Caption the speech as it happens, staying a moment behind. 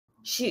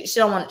she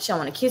don't want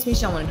to kiss me.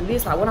 She don't want to do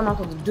this. Like, what am I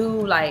supposed to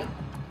do? Like,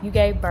 you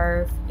gave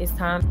birth. It's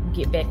time to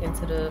get back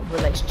into the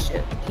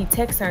relationship. He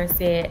texted her and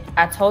said,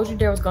 I told you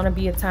there was going to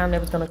be a time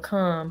that was going to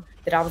come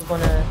that I was going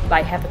to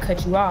like have to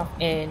cut you off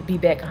and be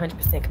back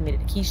 100%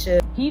 committed to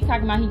Keesha. He's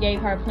talking about he gave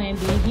her a plan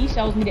B. He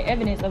shows me the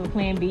evidence of a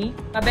plan B.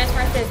 My best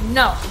friend says,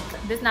 no,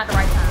 this is not the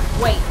right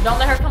time. Wait, don't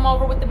let her come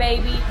over with the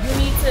baby. You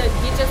need to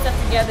get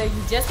yourself together.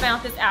 You just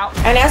found this out.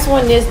 And that's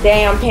when this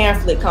damn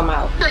pamphlet come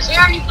out. She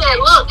already said,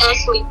 look,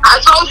 Ashli, I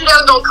told you there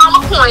was going to come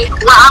a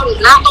point where I was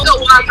not going to go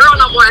with a girl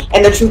no more.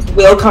 And the truth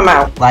will come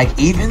out. Like,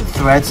 even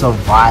threats of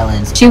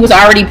violence. She was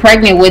already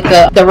pregnant with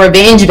the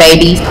revenge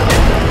baby.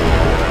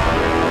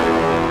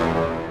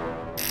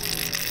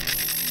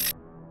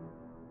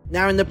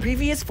 Now, in the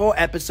previous 4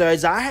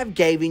 episodes, I have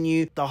given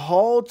you the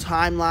whole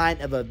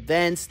timeline of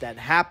events that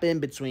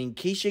happened between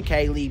Keesha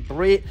Kaylee,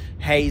 Britt,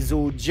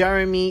 Hazel,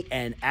 Jeremy,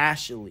 and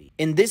Ashli.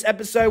 In this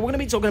episode, we're going to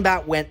be talking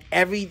about when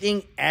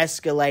everything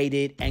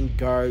escalated and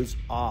goes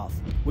off.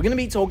 We're going to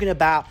be talking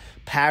about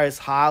Paris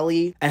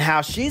Harley and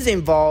how she's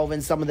involved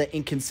in some of the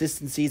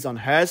inconsistencies on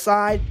her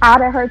side.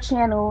 Out of her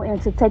channel and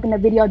to taking the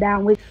video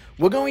down with.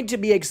 We're going to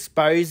be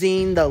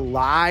exposing the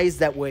lies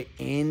that were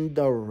in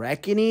the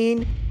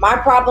reckoning. My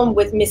problem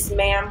with Miss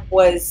Ma'am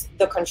was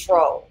the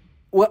control.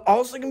 We're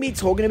also going to be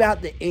talking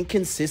about the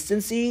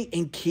inconsistency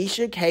in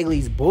Keesha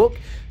Kaylee's book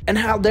and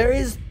how there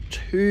is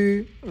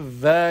 2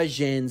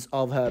 versions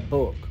of her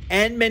book.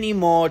 And many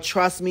more.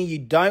 Trust me, you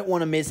don't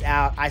want to miss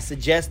out. I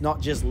suggest not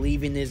just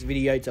leaving this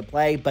video to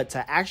play, but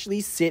to actually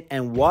sit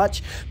and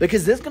watch,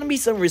 because there's going to be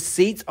some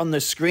receipts on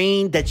the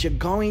screen that you're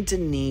going to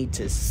need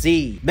to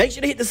see. Make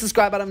sure to hit the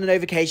subscribe button and the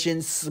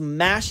notifications.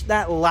 Smash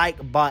that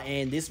like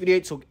button. This video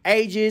took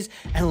ages,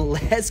 and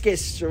let's get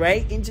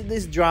straight into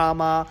this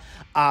drama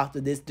after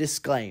this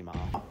disclaimer.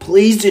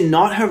 Please do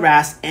not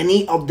harass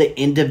any of the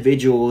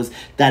individuals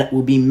that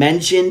will be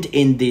mentioned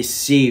in this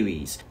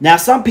series. Now,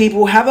 some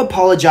people have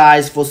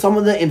apologized for some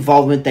of the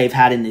involvement they've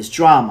had in this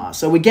drama.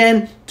 So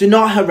again, do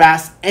not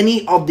harass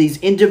any of these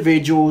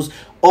individuals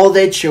or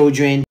their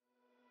children.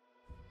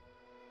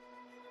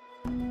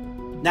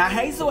 Now,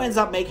 Hazel ends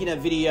up making a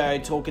video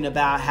talking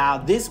about how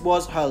this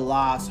was her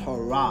last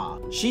hurrah.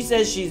 She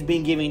says she's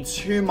been giving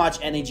too much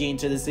energy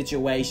into the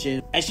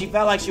situation, and she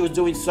felt like she was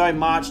doing so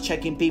much,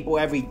 checking people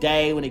every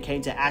day when it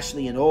came to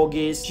Ashli and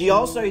August. She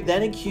also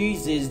then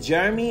accuses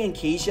Jeremy and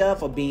Keesha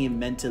for being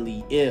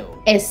mentally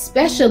ill.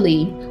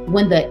 Especially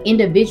when the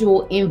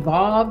individual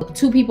involved,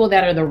 2 people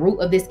that are the root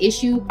of this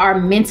issue,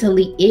 are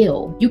mentally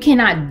ill. You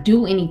cannot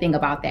do anything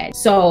about that.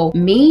 So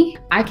me,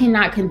 I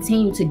cannot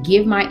continue to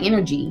give my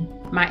energy.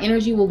 My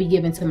energy will be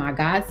given to my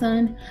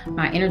godson.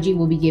 My energy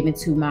will be given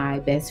to my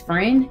best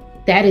friend.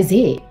 That is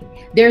it.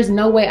 There's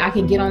no way I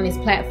can get on this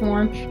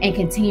platform and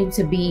continue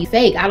to be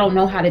fake. I don't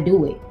know how to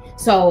do it.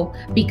 So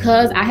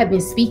because I have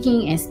been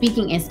speaking and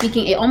speaking and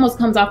speaking, it almost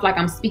comes off like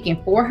I'm speaking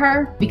for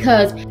her,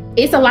 because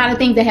it's a lot of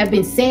things that have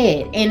been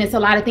said, and it's a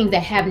lot of things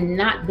that have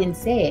not been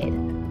said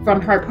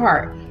from her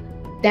part.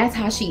 That's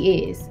how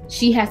she is.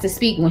 She has to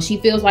speak when she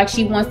feels like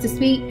she wants to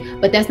speak,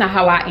 but that's not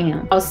how I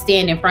am. I'll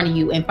stand in front of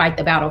you and fight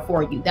the battle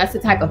for you. That's the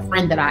type of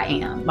friend that I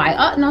am. Like,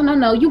 oh,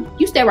 no,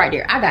 you stay right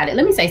there. I got it.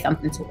 Let me say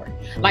something to her.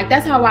 Like,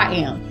 that's how I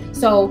am.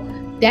 So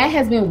that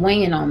has been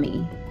weighing on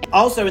me.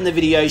 Also in the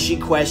video, she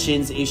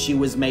questions if she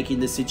was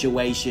making the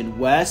situation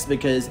worse,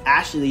 because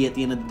Ashli at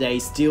the end of the day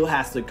still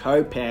has to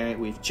co-parent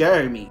with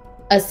Jeremy.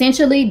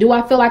 Essentially, do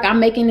I feel like I'm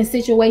making the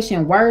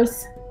situation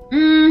worse?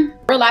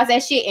 Realize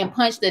that shit and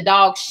punch the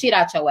dog shit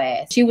out your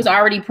ass. She was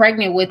already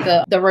pregnant with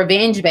the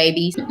revenge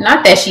baby.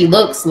 Not that she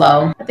looks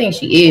slow. I think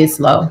she is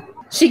slow.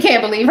 She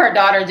can't believe her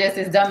daughter just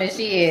as dumb as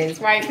she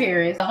is. Right,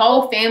 Paris? The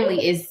whole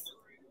family is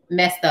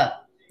messed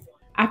up.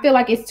 I feel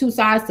like it's 2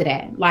 sides to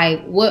that.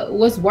 Like,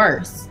 what's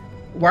worse?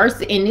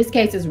 Worse in this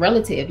case is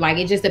relative. Like,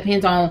 it just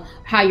depends on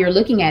how you're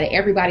looking at it.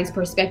 Everybody's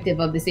perspective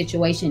of the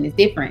situation is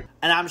different.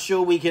 And I'm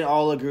sure we can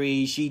all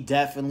agree she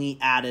definitely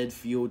added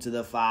fuel to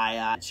the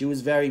fire. She was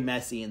very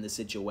messy in the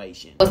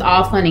situation. It's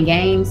all fun and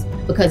games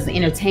because it's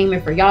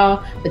entertainment for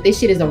y'all, but this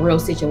shit is a real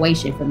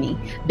situation for me.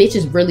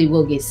 Bitches really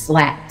will get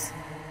slapped.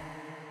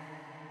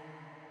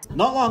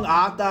 Not long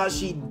after,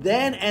 she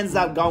then ends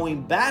up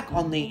going back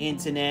on the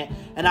internet,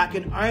 and I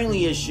can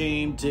only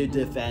assume to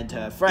defend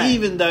her friend,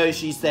 even though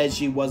she said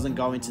she wasn't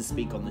going to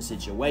speak on the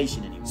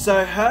situation anymore.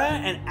 So her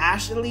and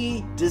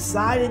Ashli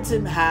decided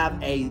to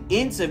have an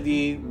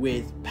interview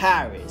with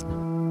Paris.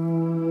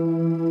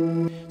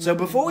 So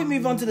before we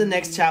move on to the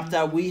next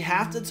chapter, we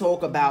have to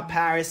talk about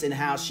Paris and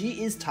how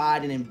she is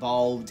tied and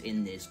involved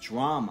in this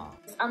drama.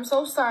 I'm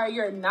so sorry,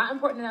 you're not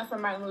important enough for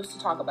Martin Lewis to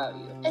talk about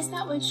you. It's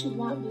not what you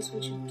want, it's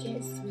what you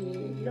get,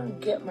 sweetie. You don't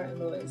get Martin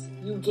Lewis,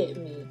 you get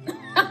me.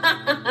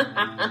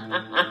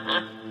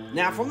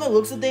 Now, from the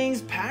looks of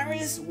things,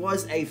 Paris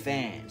was a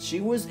fan. She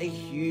was a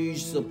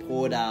huge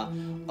supporter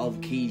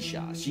of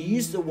Keesha. She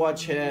used to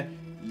watch her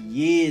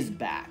years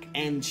back,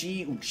 and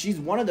she's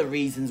one of the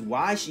reasons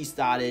why she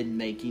started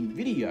making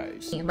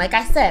videos. Like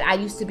I said, I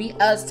used to be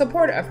a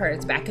supporter of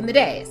hers back in the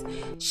days.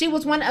 She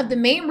was one of the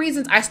main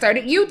reasons I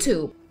started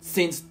YouTube.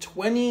 Since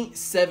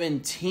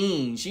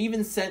 2017, she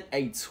even sent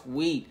a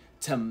tweet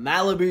to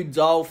Malibu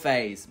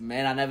Dollface.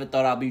 Man, I never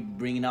thought I'd be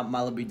bringing up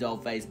Malibu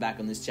Dollface back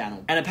on this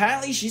channel. And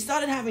apparently she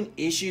started having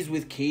issues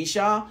with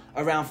Keesha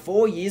around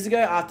 4 years ago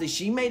after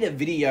she made a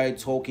video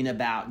talking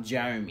about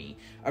Jeremy.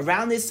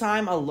 Around this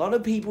time, a lot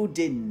of people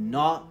did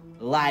not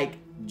like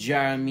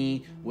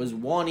Jeremy, was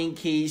wanting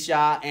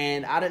Keesha,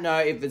 and I don't know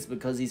if it's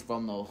because he's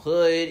from the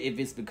hood, if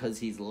it's because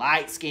he's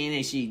light-skinned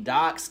and she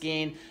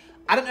dark-skinned.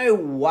 I don't know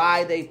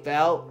why they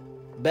felt,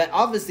 but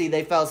obviously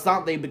they felt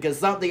something because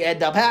something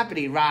ended up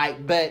happening, right?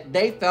 But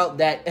they felt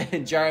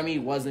that Jeremy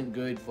wasn't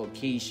good for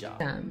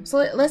Keesha. So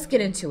let's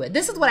get into it.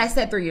 This is what I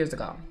said 3 years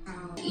ago.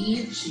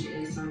 Naive she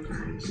is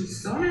sometimes.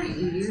 She's so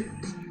naive,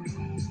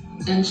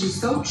 and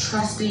she's so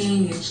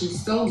trusting, and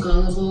she's so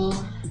gullible.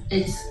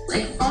 It's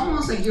like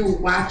almost like you're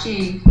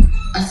watching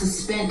a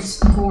suspense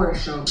horror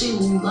show. She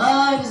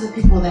loves the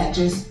people that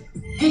just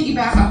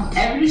piggyback off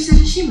every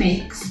decision she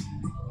makes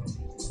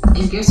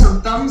and gives her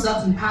thumbs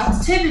up and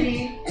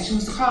positivity, as she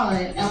wants to call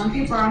it. And when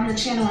people are on her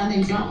channel and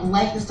they don't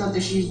like the stuff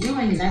that she's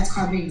doing, that's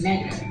called being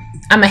negative.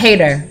 I'm a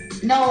hater.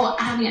 No,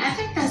 I mean, I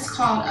think that's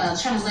called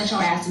trying to let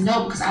your ass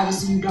know, because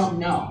obviously you don't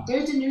know.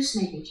 There's a new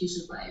snake in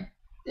Keesha's life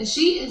that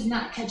she is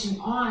not catching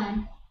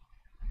on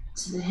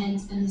to the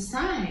hints and the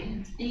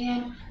signs.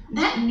 And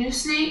that new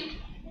snake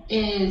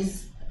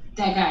is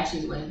that guy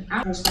she's with. I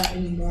don't trust her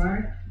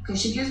anymore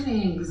because she gives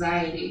me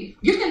anxiety.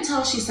 You can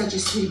tell she's such a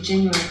sweet,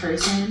 genuine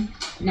person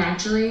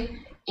naturally,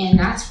 and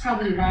that's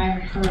probably why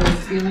her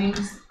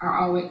feelings are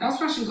always,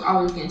 that's why she's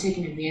always getting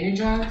taken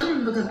advantage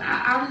of. Because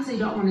I honestly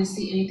don't want to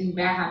see anything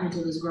bad happen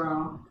to this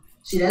girl.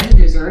 She doesn't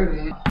deserve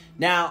it.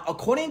 Now,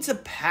 according to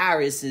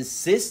Paris's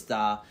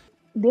sister,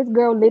 this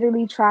girl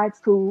literally tried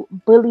to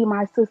bully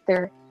my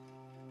sister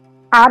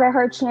out of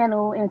her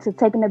channel into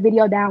taking the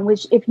video down,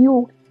 which if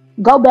you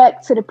go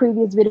back to the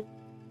previous video,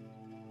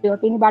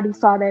 if anybody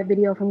saw that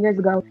video from years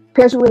ago,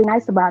 Paris was really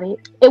nice about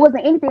it. It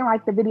wasn't anything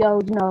like the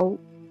video, you know,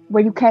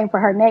 where you came for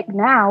her neck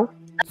now.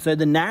 So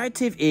the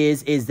narrative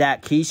is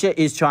that Keesha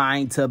is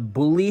trying to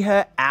bully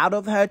her out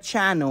of her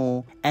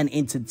channel and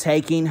into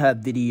taking her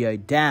video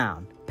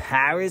down.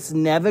 Paris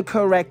never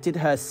corrected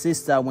her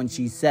sister when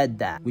she said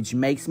that, which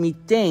makes me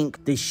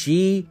think that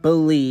she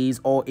believes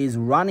or is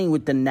running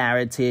with the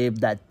narrative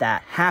that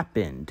that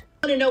happened.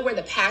 I want to know where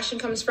the passion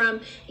comes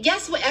from.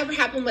 Yes, whatever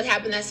happened,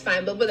 that's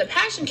fine. But where the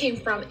passion came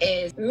from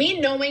is me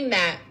knowing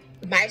that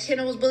my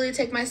channel was bullied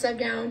to take my stuff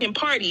down. And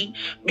party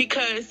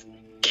because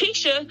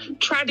Keesha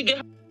tried to get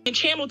her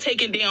channel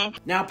taken down.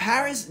 Now,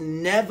 Paris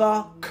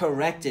never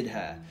corrected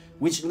her,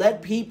 which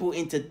led people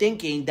into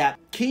thinking that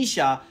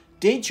Keesha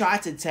did try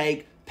to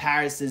take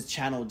Paris's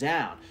channel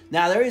down.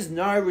 Now, there is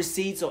no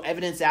receipts or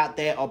evidence out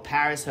there of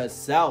Paris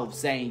herself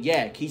saying,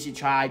 yeah, Keesha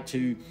tried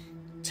to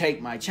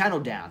take my channel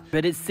down.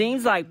 But it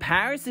seems like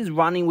Paris is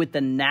running with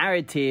the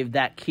narrative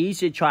that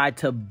Keesha tried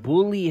to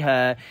bully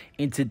her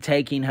into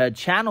taking her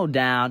channel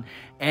down,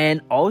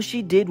 and all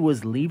she did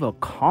was leave a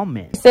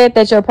comment. Said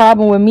that your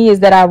problem with me is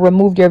that I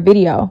removed your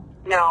video.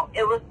 No,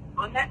 it was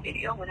on that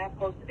video when I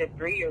posted it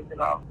 3 years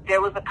ago.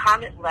 There was a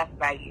comment left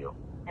by you.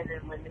 And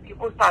then when the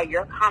people saw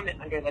your comment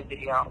under the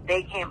video,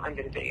 they came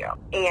under the video.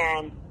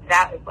 And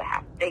that is what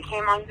happened. They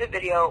came under the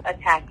video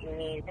attacking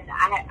me. And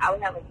I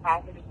would have like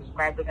 500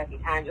 subscribers at the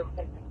time. It was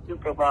like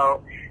super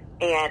low.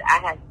 And I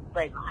had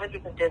like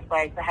hundreds of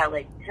dislikes. I had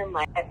like 10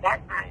 likes at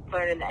that time.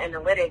 Learning the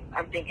analytics,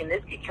 I'm thinking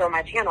this could kill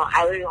my channel.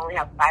 I literally only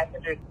have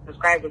 500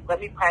 subscribers.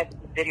 Let me private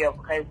this video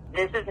because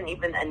this isn't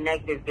even a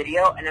negative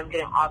video. And I'm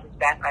getting all this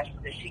backlash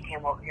because she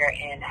came over here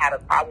and had a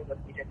problem with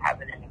me just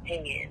having an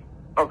opinion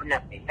over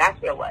nothing.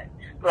 That's what it was.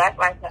 So that's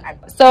why I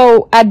said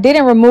So I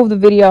didn't remove the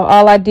video.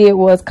 All I did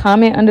was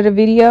comment under the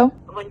video.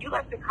 When you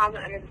left the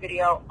comment under the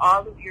video,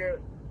 all of your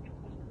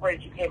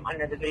supporters you came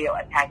under the video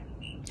attacking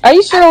me. Are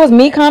you sure it was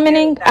me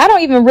commenting? I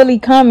don't even really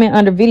comment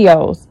under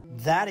videos.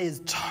 That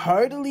is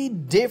totally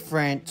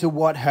different to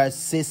what her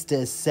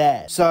sister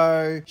said.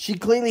 So she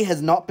clearly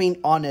has not been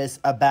honest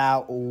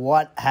about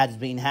what has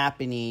been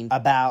happening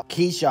about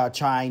Keesha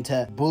trying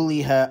to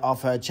bully her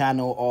off her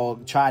channel or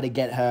try to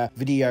get her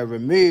video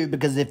removed,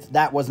 because if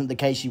that wasn't the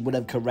case, she would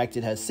have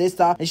corrected her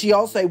sister, and she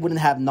also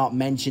wouldn't have not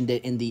mentioned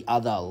it in the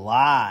other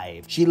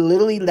live. She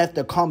literally left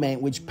a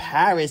comment which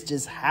Paris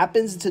just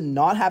happens to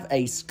not have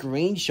a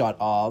screenshot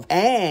of,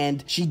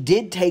 and she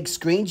did take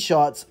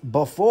screenshots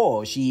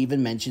before. She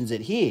even mentions it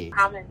here.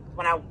 Comments,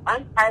 when I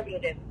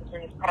unprivated it,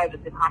 when it's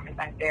private, the comments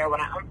aren't there. When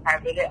I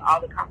unprivated it,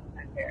 all the comments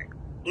aren't there.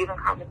 Even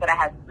comments that I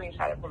had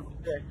screenshotted from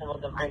before, some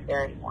of them aren't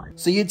there anymore.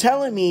 So you're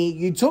telling me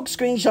you took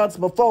screenshots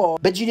before,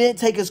 but you didn't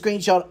take a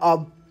screenshot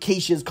of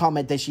Keesha's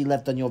comment that she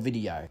left on your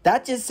video?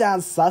 That just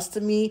sounds sus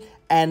to me,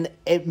 and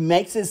it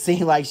makes it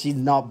seem like she's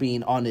not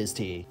being honest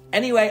here.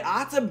 Anyway,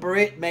 after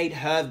Britt made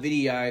her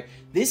video,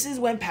 this is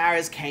when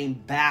Paris came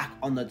back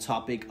on the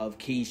topic of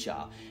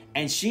Keesha.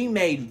 And she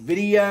made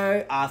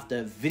video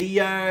after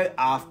video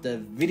after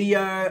video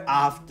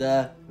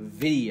after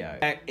video.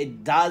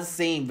 It does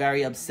seem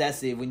very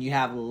obsessive when you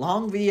have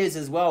long videos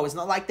as well. It's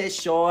not like they're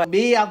short.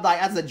 Me, I'm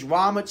like, as a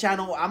drama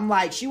channel, I'm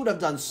like, she would have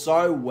done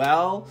so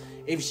well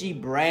if she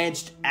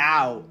branched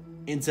out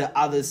into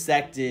other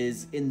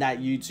sectors in that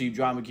YouTube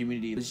drama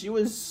community. She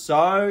was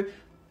so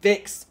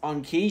fixed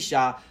on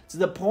Keesha to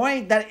the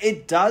point that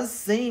it does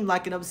seem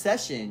like an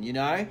obsession, you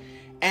know?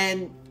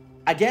 And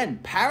again,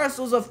 Paris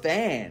was a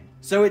fan,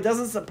 so it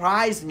doesn't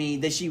surprise me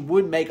that she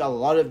would make a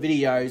lot of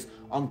videos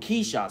on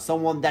Keesha,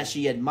 someone that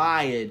she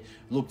admired,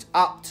 looked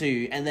up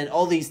to, and then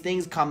all these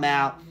things come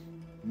out.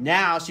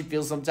 Now she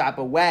feels some type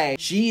of way.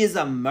 She is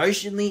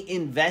emotionally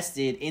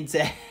invested into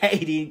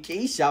hating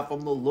Keesha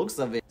from the looks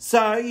of it.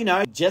 So, you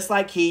know, just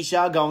like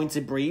Keesha going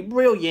to Be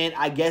Brilliant,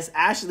 I guess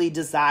Ashli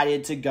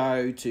decided to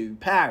go to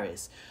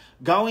Paris.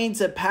 Going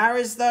to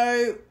Paris,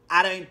 though,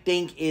 I don't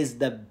think is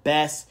the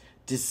best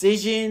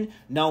decision,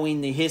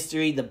 knowing the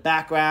history, the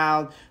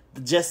background,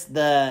 just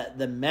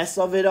the mess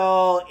of it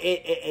all.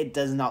 It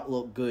does not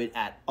look good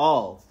at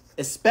all.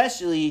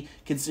 Especially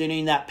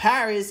considering that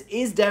Paris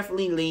is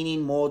definitely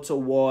leaning more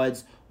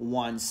towards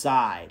one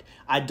side.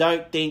 I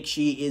don't think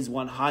she is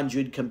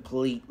 100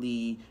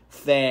 completely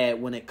fair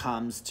when it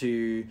comes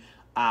to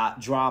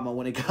drama,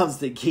 when it comes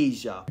to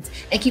Keesha.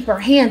 And keep her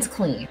hands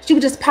clean. She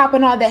was just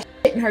popping all that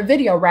shit in her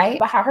video, right?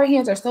 But how her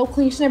hands are so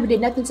clean, she never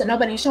did nothing to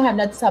nobody, and she don't have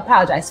nothing to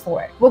apologize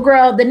for it. Well,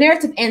 girl, the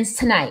narrative ends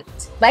tonight.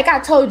 Like I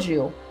told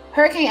you,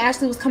 Hurricane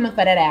Ashli was coming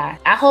for that ass.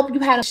 I hope you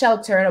had a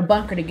shelter and a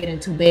bunker to get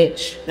into,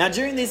 bitch. Now,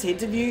 during this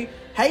interview,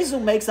 Hazel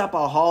makes up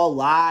a whole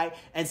lie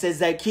and says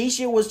that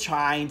Keesha was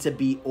trying to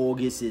be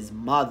August's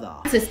mother.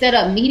 To set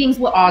up meetings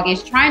with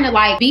August, trying to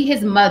like be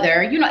his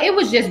mother. You know, it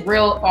was just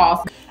real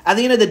false. At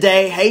the end of the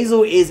day,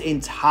 Hazel is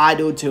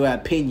entitled to her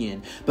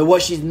opinion, but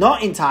what she's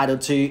not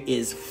entitled to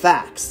is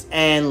facts.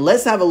 And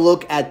let's have a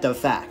look at the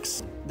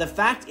facts. The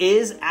fact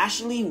is,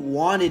 Ashli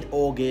wanted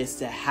August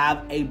to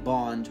have a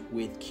bond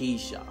with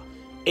Keesha.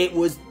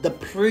 The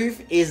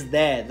proof is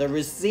there. The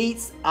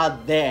receipts are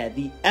there.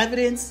 The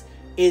evidence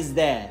is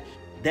there.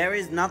 There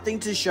is nothing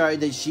to show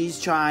that she's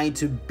trying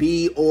to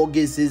be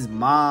August's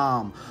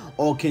mom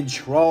or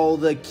control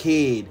the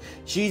kid.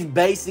 She's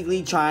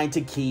basically trying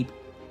to keep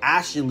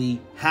Ashli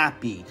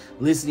happy,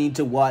 listening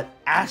to what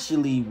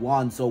Ashli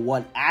wants or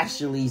what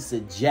Ashli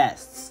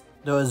suggests.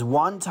 There was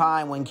one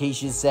time when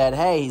Keesha said,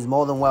 hey, he's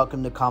more than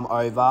welcome to come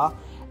over.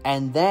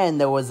 And then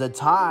there was a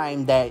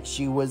time that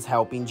she was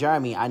helping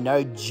Jeremy. I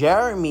know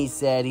Jeremy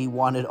said he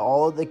wanted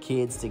all of the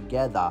kids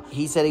together.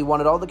 He said he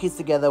wanted all the kids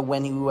together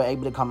when we were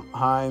able to come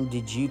home.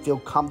 Did you feel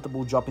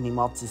comfortable dropping him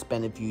off to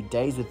spend a few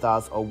days with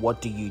us, or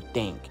what do you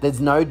think?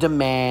 There's no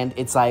demand.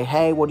 It's like,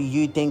 hey, what do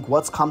you think?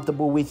 What's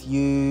comfortable with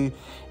you?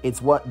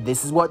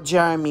 This is what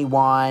Jeremy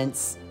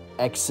wants,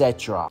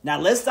 etc.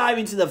 Now let's dive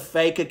into the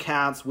fake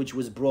accounts which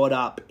was brought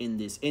up in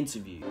this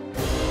interview.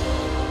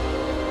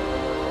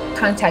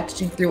 Contacted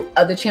you through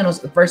other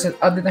channels versus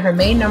other than her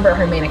main number or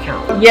her main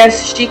account?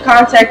 Yes, she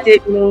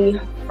contacted me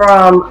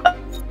from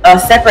a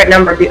separate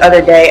number the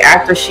other day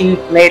after she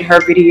made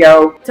her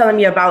video telling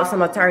me about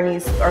some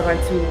attorneys are going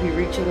to be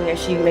reaching me, and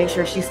she made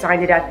sure she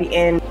signed it at the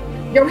end.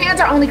 Your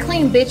hands are only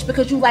clean, bitch,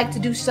 because you like to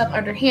do stuff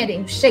underhand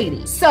and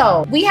shady.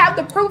 So we have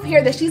the proof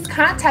here that she's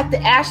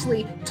contacted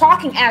Ashli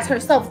talking as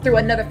herself through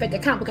another fake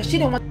account because she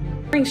didn't want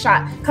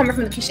screenshot coming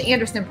from the Keesha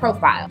Anderson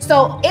profile.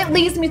 So it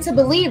leads me to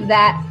believe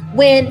that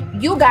when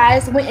you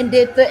guys went and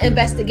did the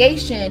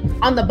investigation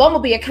on the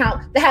Bumblebee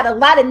account that had a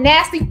lot of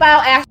nasty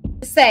foul ass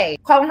to say,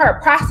 calling her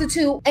a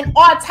prostitute and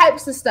all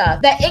types of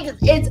stuff, that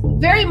it's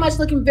very much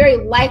looking very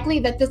likely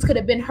that this could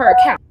have been her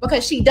account,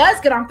 because she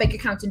does get on fake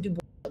accounts and do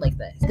like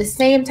this. The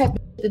same type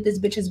of that this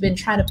bitch has been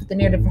trying to put the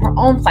narrative on her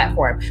own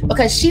platform,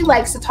 because she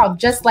likes to talk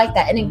just like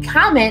that. And in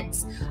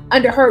comments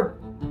under her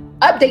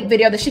update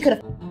video that she could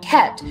have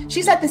kept,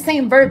 she said the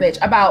same verbiage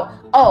about,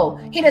 oh,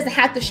 he doesn't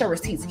have to show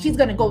receipts, he's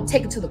gonna go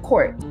take it to the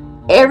court.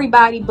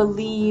 Everybody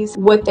believes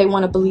what they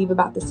want to believe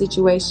about the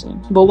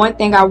situation. But one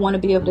thing I want to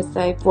be able to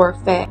say for a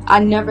fact, I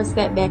never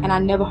sat back and I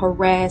never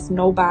harassed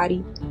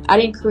nobody. I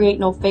didn't create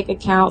no fake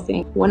accounts.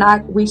 And when I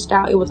reached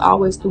out, it was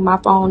always through my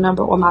phone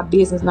number or my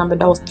business number.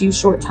 Those few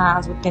short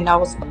times within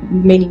those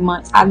many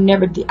months, I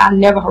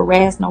never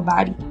harassed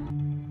nobody.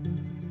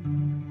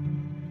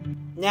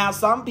 Now,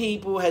 some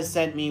people have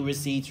sent me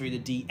receipts through the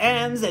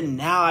DMs, and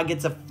now I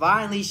get to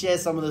finally share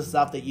some of the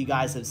stuff that you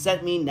guys have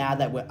sent me now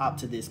that we're up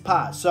to this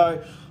part.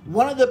 So,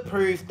 one of the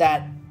proof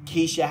that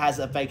Keesha has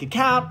a fake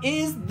account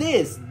is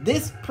this.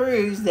 This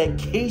proves that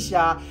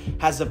Keesha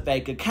has a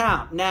fake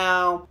account.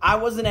 Now, I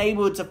wasn't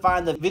able to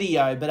find the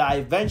video, but I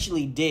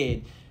eventually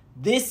did.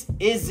 This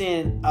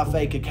isn't a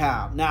fake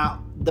account.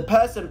 Now, the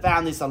person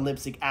found this on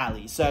Lipstick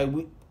Alley, so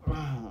we...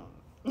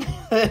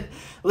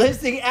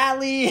 Lipstick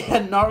Alley,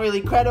 not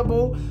really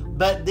credible,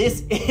 but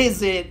this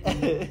isn't.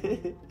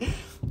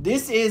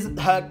 This is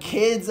her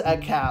kid's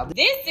account.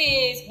 This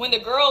is when the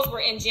girls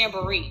were in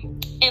Jamboree,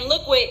 and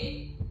look what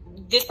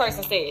this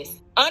person says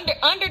under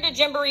the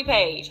Jamboree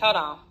page. Hold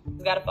on,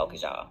 we gotta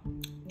focus, y'all.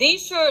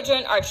 These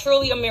children are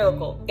truly a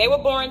miracle. They were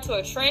born to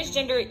a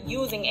transgender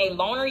using a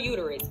loner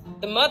uterus.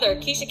 The mother,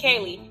 Keesha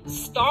Kaylee,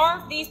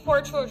 starved these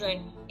poor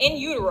children in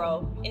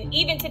utero, and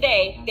even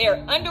today, they are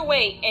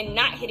underweight and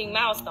not hitting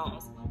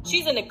milestones.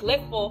 She's a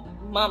neglectful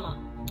mama.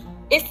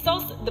 It's so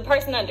sad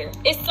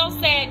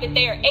that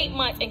they are 8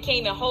 months and can't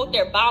even hold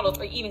their bottles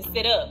or even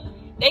sit up.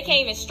 They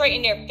can't even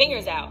straighten their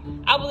fingers out.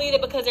 I believe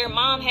that because their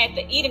mom had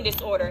the eating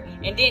disorder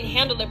and didn't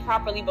handle it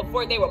properly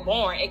before they were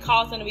born, it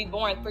caused them to be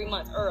born 3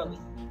 months early.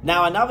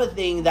 Now, another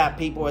thing that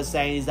people are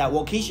saying is that,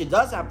 well, Keesha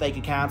does have fake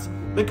accounts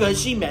because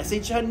she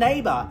messaged her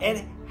neighbor.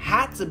 And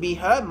had to be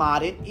her,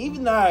 Martin,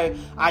 even though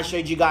I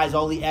showed you guys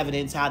all the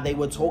evidence how they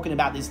were talking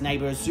about this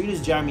neighbor as soon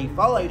as Jeremy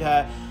followed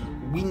her.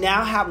 We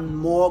now have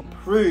more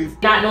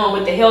proof. Not knowing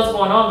what the hell's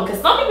going on,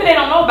 because some people, they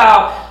don't know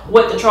about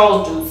what the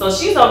trolls do. So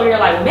she's over here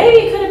like,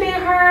 maybe it could have been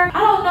her. I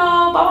don't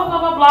know, blah, blah, blah,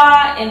 blah,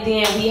 blah. And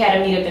then we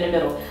had a meet up in the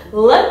middle.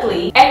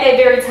 Luckily, at that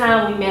very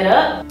time we met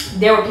up,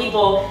 there were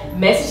people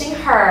messaging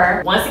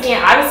her. Once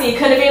again, obviously it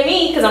couldn't have been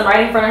me because I'm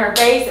right in front of her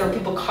face. There were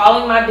people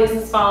calling my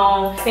business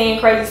phone, saying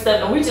crazy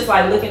stuff, and we just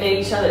like looking at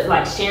each other,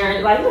 like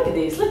sharing, like, look at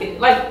this, look at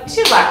it. Like,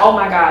 she was like, oh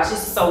my gosh,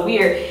 this is so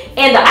weird.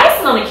 And the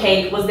icing on the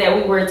cake was that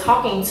we were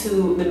talking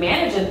to the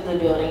manager of the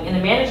building,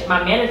 and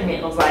my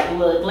management was like,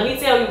 look, let me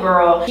tell you,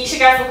 girl, Keesha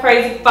got some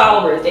crazy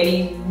followers. They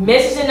be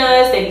messaging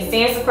us, they be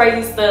saying some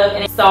crazy stuff.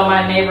 And so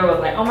my neighbor was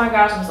like, oh my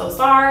gosh, I'm so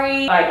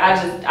sorry. Like,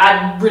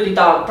 I really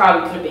thought it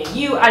probably could have been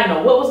you. I didn't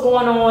know what was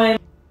going on.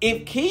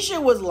 If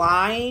Keesha was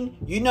lying,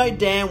 you know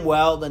damn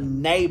well the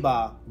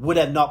neighbor would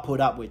have not put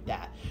up with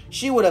that.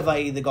 She would have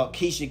either got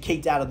Keesha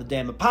kicked out of the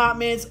damn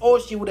apartments,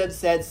 or she would have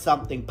said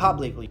something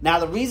publicly. Now,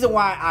 the reason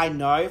why I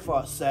know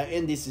for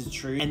certain this is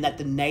true, and that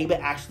the neighbor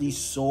actually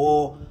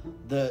saw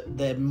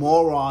the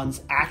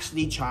morons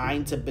actually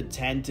trying to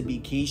pretend to be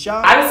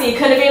Keesha. Obviously, it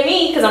couldn't have been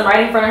me because I'm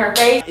right in front of her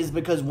face. Is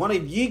because one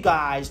of you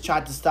guys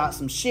tried to start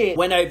some shit,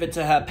 went over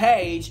to her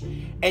page,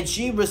 and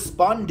she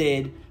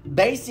responded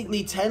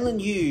basically telling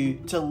you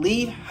to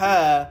leave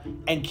her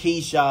and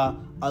Keesha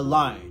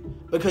alone.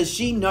 Because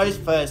she knows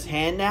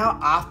firsthand now,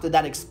 after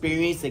that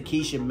experience that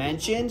Keesha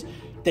mentioned,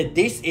 that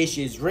this ish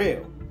is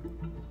real.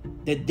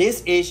 That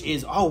this ish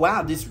is, oh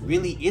wow, this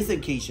really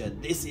isn't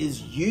Keesha. This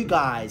is you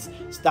guys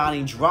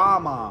starting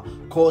drama,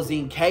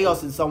 causing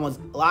chaos in someone's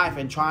life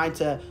and trying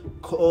to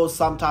cause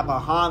some type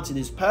of harm to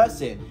this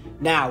person.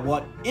 Now,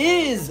 what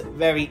is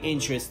very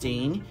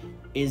interesting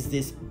is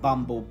this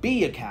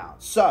Bumblebee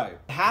account. So,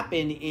 what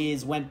happened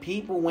is when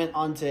people went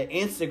onto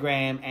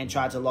Instagram and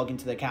tried to log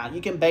into the account, you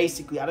can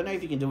basically, I don't know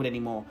if you can do it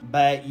anymore,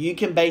 but you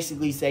can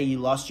basically say you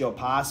lost your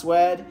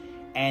password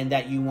and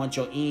that you want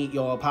your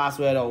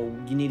password, or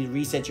you need to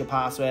reset your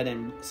password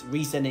and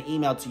resend an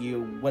email to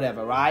you,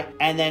 whatever, right?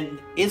 And then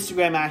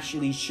Instagram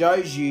actually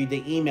shows you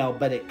the email,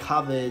 but it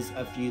covers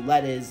a few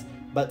letters,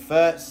 but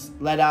first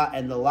letter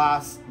and the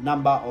last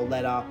number or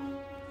letter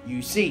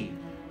you see.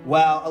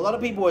 Well, a lot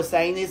of people were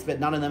saying this, but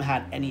none of them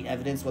had any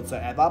evidence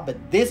whatsoever.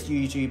 But this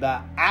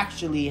YouTuber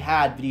actually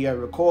had video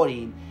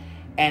recording.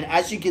 And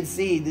as you can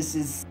see, this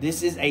is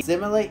a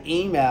similar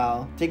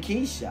email to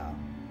Keesha.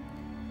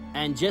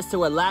 And just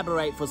to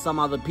elaborate for some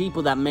other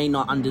people that may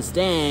not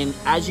understand,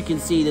 as you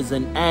can see, there's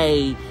an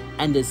A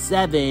and a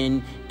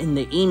 7 in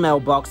the email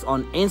box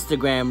on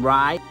Instagram,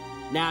 right?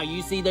 Now,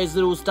 you see those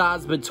little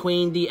stars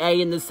between the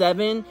A and the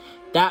 7?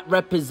 That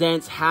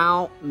represents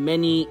how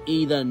many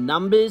either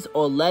numbers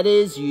or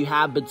letters you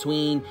have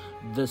between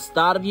the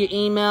start of your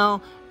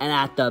email and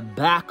at the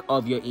back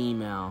of your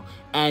email.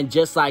 And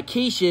just like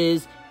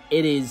Keesha's,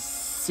 it is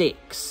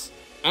 6.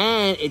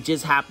 And it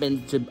just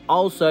happens to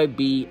also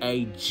be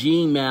a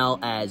Gmail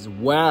as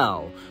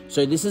well.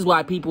 So this is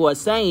why people are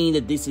saying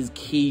that this is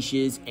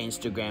Keesha's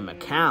Instagram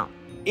account.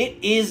 It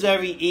is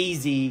very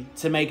easy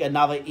to make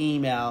another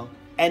email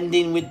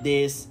ending with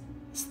this,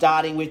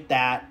 starting with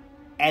that,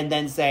 and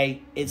then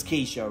say it's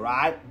Keesha,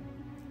 right?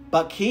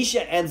 But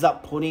Keesha ends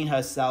up putting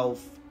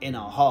herself in a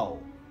hole.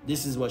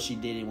 This is what she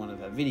did in one of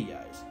her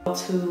videos.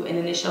 And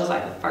then it shows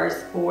like the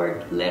first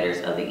 4 letters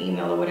of the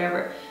email or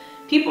whatever.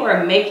 People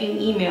are making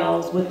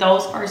emails with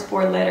those first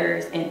 4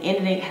 letters and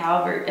ending it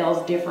however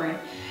else different.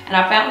 And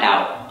I found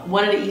out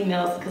one of the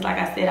emails, because like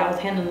I said, I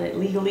was handling it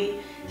legally.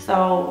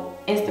 So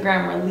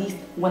Instagram released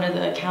one of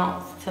the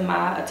accounts to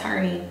my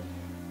attorney,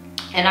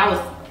 and I was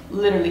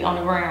literally on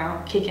the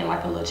ground kicking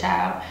like a little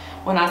child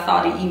when I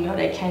saw the email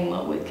they came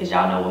up with, because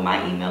y'all know what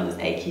my email is,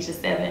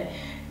 Keesha7,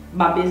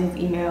 my business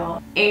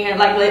email. And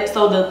like,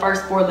 so the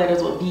first 4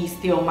 letters would be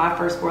still my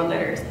first 4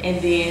 letters,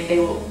 and then they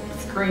will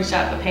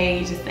screenshot the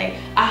page and say,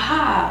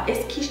 aha, it's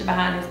Keesha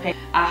behind this page.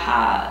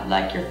 Aha,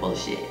 like you're full of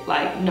shit.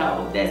 Like,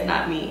 no, that's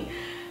not me.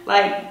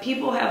 Like,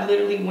 people have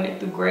literally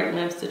went through great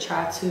lengths to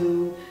try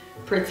to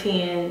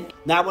pretend.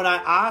 Now, when I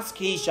asked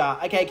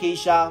Keesha, okay,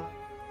 Keesha,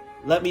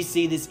 let me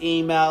see this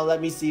email,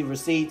 let me see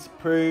receipts,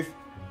 proof.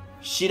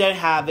 She don't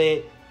have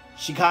it.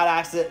 She can't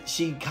access.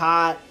 She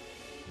can't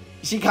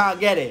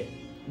get it.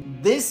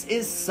 This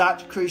is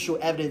such crucial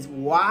evidence.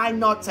 Why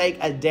not take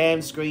a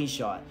damn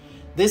screenshot?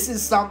 This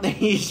is something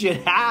you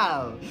should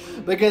have,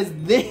 because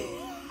this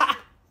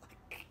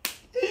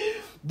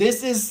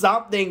this is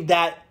something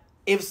that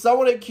if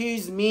someone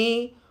accused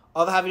me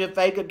of having a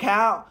fake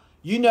account,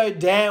 you know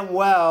damn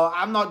well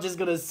I'm not just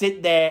going to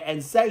sit there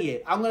and say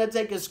it. I'm going to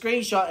take a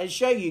screenshot and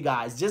show you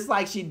guys, just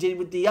like she did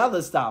with the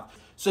other stuff.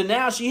 So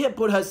now she had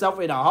put herself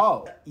in a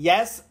hole.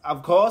 Yes,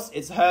 of course,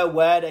 it's her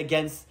word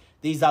against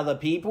these other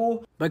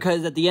people.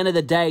 Because at the end of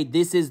the day,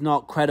 this is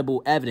not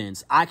credible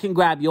evidence. I can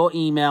grab your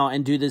email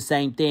and do the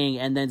same thing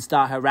and then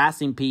start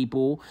harassing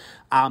people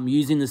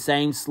using the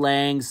same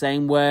slang,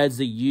 same words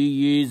that you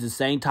use, the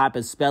same type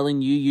of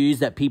spelling you use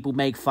that people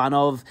make fun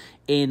of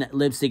in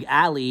Lipstick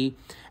Alley,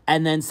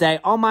 and then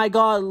say, oh my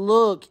God,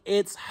 look,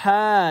 it's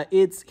her,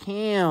 it's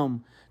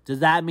him. Does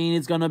that mean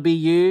it's gonna be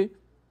you?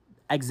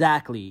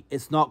 Exactly.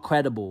 It's not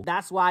credible.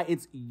 That's why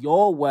it's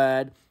your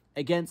word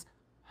against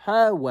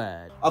her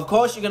word. Of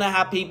course, you're going to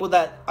have people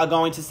that are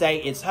going to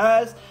say it's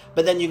hers,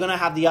 but then you're going to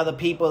have the other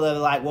people that are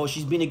like, well,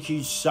 she's been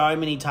accused so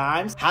many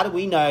times. How do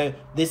we know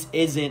this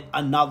isn't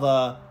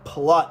another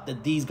plot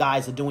that these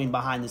guys are doing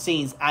behind the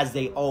scenes, as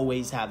they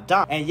always have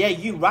done? And yeah,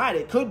 you're right,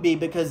 it could be,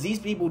 because these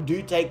people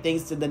do take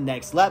things to the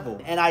next level.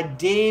 And I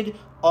did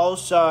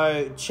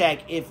also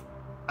check if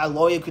a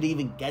lawyer could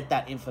even get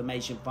that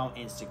information from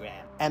Instagram.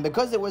 And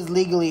because it was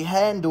legally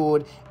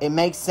handled, it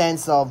makes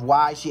sense of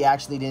why she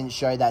actually didn't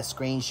show that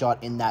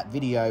screenshot in that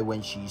video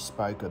when she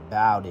spoke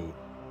about it.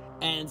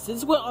 And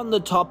since we're on the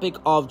topic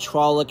of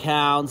troll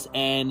accounts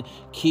and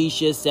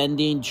Keesha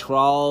sending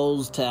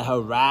trolls to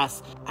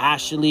harass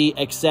Ashli,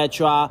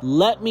 etc.,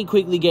 let me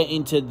quickly get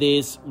into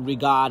this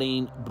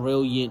regarding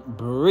Brilliant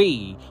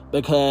Bree,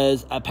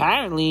 because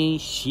apparently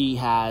she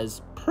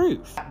has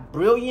proof.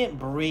 Brilliant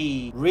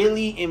Bree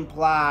really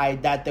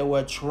implied that there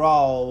were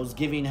trolls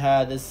giving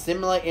her the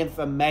similar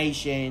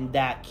information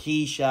that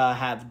Keesha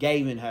have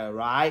given her,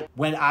 right?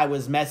 When I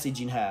was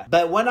messaging her.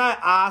 But when I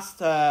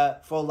asked her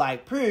for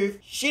like proof,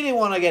 she didn't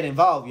want to get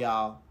involved,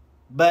 y'all.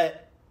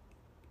 But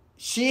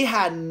she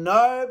had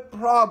no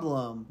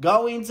problem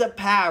going to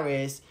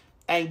Paris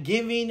and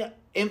giving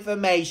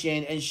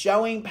information and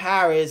showing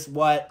Paris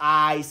what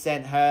I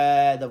sent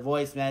her, the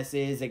voice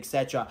messages,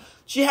 etc.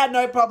 She had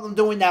no problem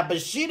doing that, but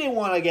she didn't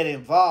want to get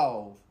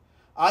involved.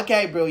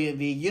 Okay, Brilliant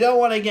V, you don't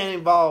want to get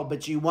involved,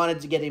 but you wanted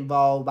to get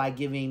involved by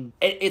giving...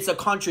 It's a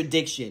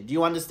contradiction. Do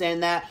you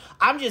understand that?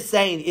 I'm just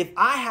saying, if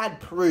I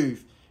had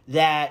proof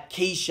that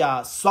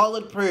Keesha,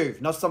 solid proof,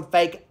 not some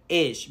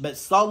fake-ish, but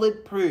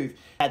solid proof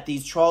that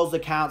these trolls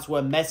accounts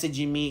were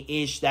messaging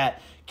me-ish,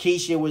 that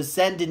Keesha was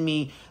sending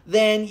me,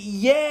 then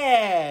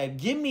yeah,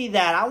 give me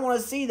that. I want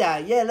to see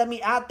that. Yeah, let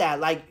me add that.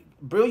 Like,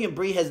 Brilliant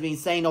Bree has been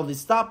saying all this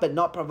stuff, but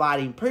not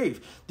providing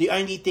proof. The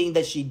only thing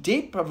that she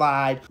did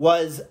provide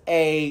was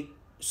a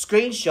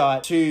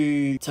screenshot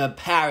to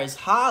Paris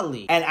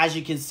Harley. And as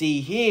you can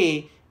see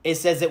here, it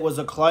says it was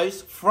a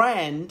close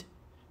friend.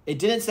 It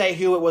didn't say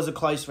who it was a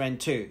close friend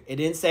to. It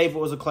didn't say if it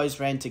was a close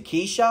friend to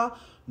Keesha,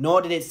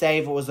 nor did it say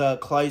if it was a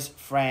close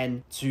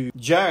friend to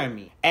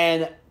Jeremy.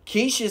 And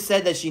Keesha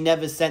said that she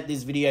never sent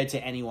this video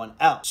to anyone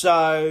else.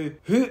 So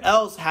who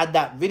else had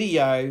that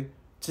video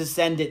to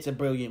send it to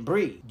Brilliant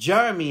Bree?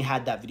 Jeremy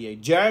had that video.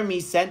 Jeremy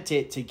sent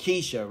it to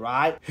Keesha,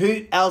 right?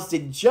 Who else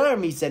did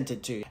Jeremy send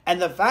it to?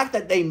 And the fact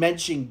that they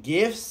mentioned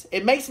gifts,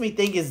 it makes me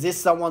think, is this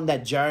someone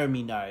that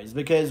Jeremy knows?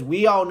 Because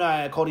we all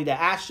know, according to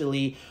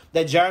Ashli,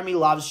 that Jeremy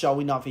loves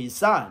showing off his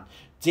son.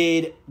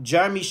 Did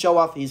Jeremy show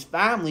off his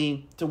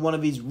family to one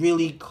of his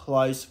really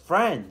close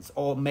friends,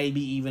 or maybe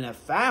even a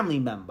family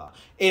member?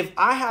 If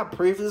I have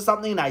proof of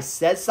something and I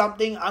said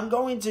something, I'm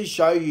going to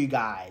show you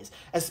guys,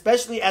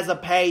 especially as a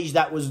page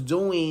that was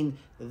doing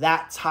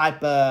that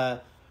type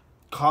of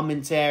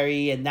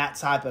commentary and that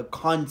type of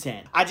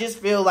content. I just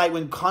feel like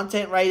when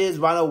content creators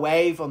run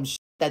away from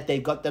that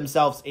they've got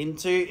themselves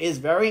into, is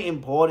very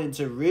important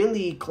to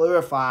really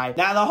clarify.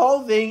 Now, the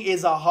whole thing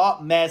is a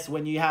hot mess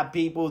when you have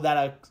people that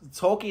are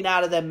talking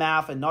out of their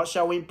mouth and not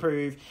showing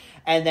proof,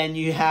 and then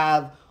you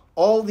have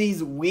all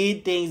these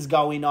weird things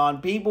going on,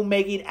 people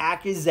making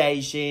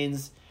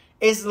accusations.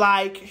 It's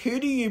like, who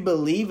do you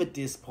believe at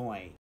this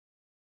point?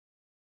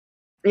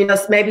 You know,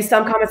 maybe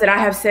some comments that I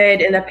have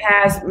said in the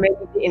past maybe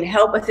didn't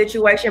help a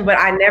situation, but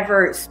I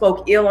never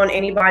spoke ill on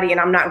anybody,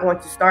 and I'm not going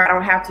to start. I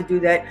don't have to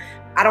do that.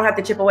 I don't have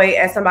to chip away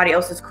at somebody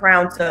else's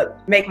crown to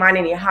make mine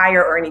any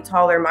higher or any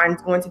taller.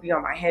 Mine's going to be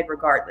on my head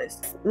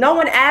regardless. No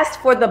one asked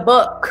for the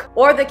book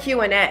or the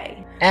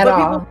Q&A at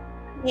all.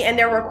 And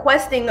they're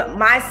requesting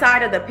my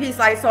side of the piece.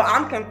 Like, so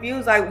I'm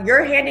confused. Like,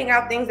 you're handing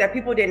out things that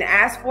people didn't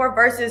ask for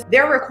versus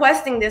they're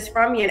requesting this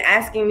from me and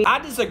asking me. I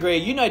disagree.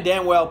 You know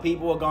damn well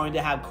people are going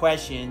to have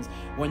questions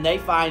when they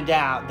find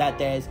out that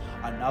there's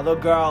another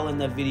girl in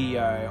the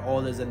video,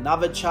 or there's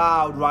another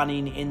child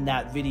running in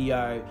that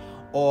video,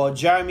 or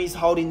Jeremy's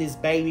holding this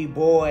baby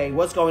boy.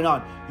 What's going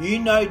on? You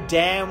know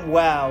damn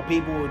well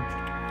people would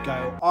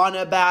go on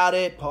about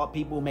it.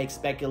 People make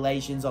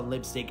speculations on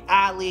Lipstick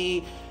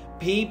Alley.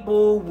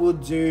 People will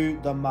do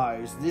the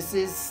most. This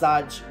is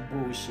such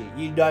bullshit.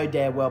 You know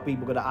damn well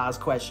people are going to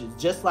ask questions,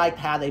 just like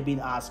how they've been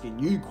asking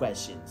you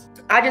questions.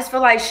 I just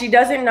feel like she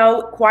doesn't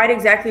know quite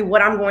exactly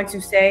what I'm going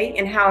to say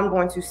and how I'm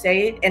going to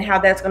say it and how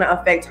that's going to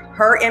affect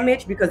her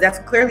image, because that's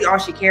clearly all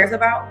she cares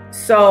about.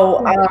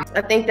 So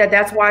I think that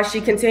that's why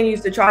she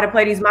continues to try to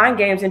play these mind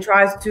games and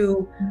try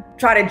to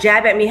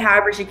jab at me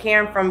however she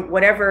can from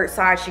whatever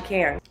side she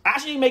can.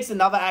 Ashli makes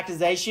another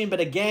accusation, but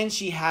again,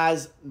 she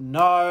has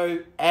no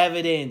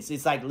evidence.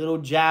 It's like little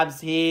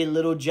jabs here,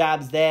 little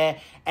jabs there,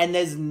 and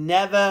there's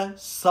never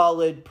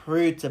solid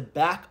proof to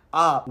back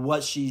up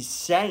what she's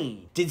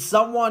saying. Did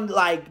someone,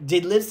 like,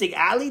 did Lipstick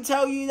Alley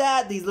tell you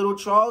that? These little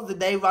trolls, did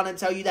they run and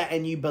tell you that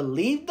and you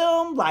believed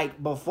them,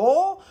 like,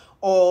 before?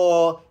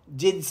 Or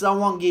did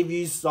someone give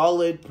you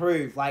solid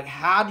proof? Like,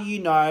 how do you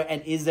know,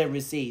 and is there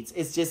receipts?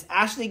 It's just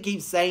Ashli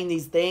keeps saying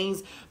these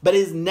things, but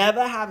is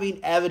never having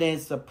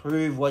evidence to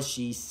prove what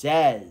she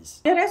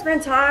says. Yeah, there's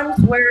been times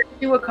where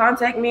she would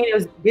contact me and it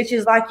was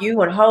bitches like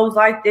you and hoes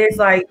like this.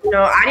 Like, you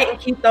know, I didn't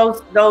keep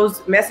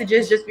those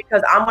messages just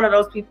because I'm one of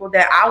those people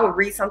that I would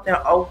read something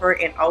over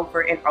and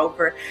over and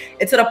over,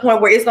 and to the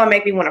point where it's gonna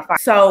make me want to fight.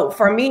 So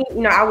for me,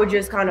 you know, I would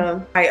just kind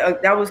of,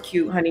 that was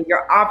cute, honey.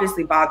 You're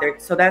obviously bothered,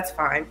 so that's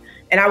fine.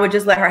 And I would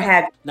just let her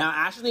have it. Now,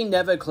 Ashli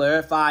never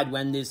clarified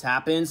when this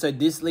happened, so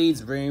this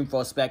leaves room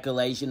for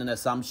speculation and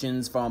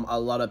assumptions from a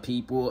lot of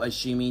people,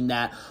 assuming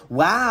that,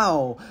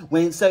 wow,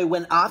 when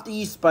after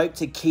you spoke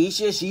to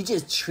Keesha, she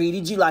just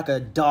treated you like a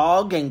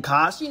dog and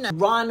cast, you know,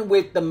 run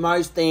with the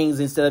most things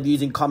instead of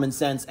using common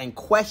sense and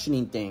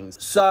questioning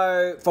things.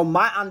 So, from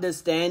my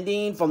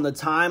understanding, from the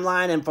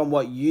timeline and from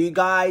what you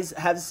guys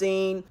have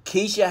seen,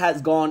 Keesha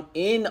has gone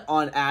in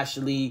on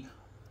Ashli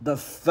the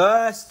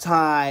first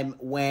time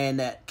when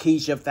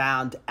Keesha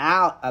found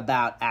out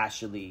about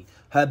Ashli.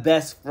 Her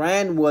best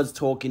friend was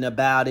talking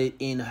about it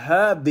in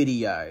her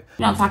video.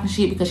 You know, I'm talking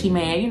shit because she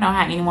mad. You know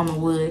how any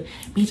woman would.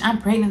 Bitch, I'm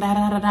pregnant, da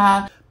da da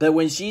da. But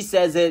when she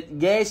says it,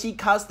 yeah, she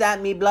cussed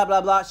at me, blah,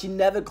 blah, blah. She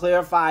never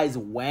clarifies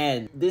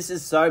when. This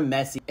is so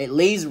messy. It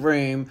leaves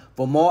room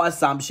for more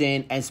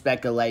assumption and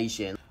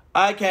speculation.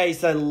 Okay,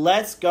 so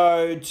let's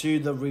go to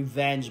the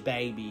revenge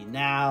baby.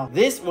 Now,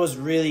 this was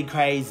really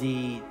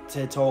crazy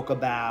to talk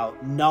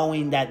about,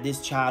 knowing that this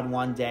child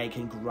one day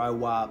can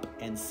grow up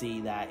and see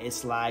that.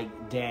 It's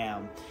like,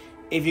 damn.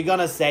 If you're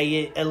gonna say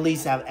it, at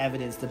least have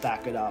evidence to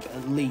back it up.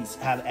 At least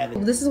have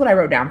evidence. This is what I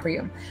wrote down for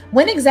you.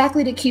 When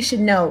exactly did Keesha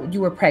know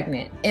you were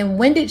pregnant? And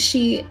when did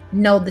she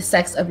know the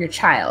sex of your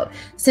child?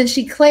 Since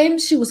she claimed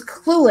she was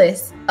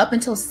clueless up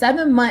until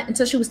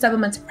she was 7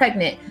 months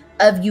pregnant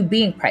of you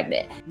being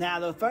pregnant. Now,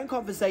 the phone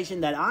conversation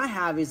that I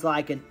have is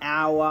like an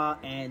hour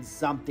and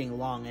something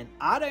long, and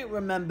I don't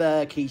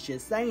remember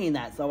Keesha saying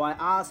that. So I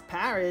asked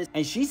Paris,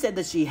 and she said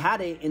that she had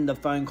it in the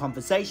phone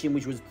conversation,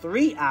 which was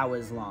 3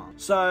 hours long.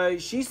 So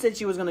she said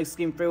she was going to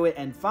skim through it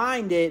and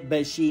find it,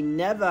 but she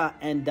never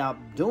ended up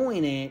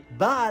doing it.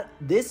 But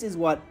this is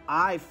what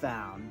I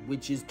found,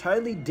 which is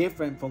totally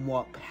different from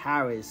what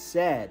Paris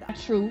said.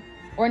 True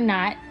or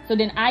not. So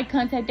then I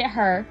contacted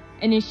her,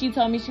 and then she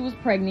told me she was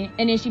pregnant,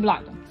 and then she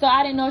blocked him. So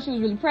I didn't know she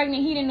was really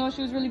pregnant. He didn't know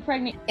she was really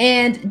pregnant.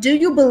 And do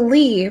you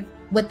believe,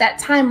 with that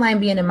timeline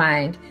being in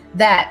mind,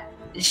 that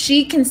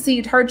she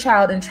conceived her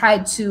child and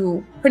tried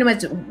to pretty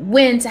much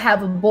win to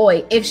have a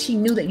boy if she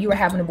knew that you were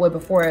having a boy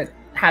before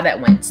how that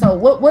went? So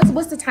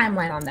what's the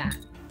timeline on that?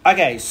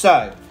 Okay,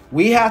 so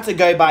we have to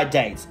go by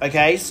dates,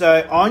 okay?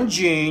 So on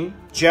June,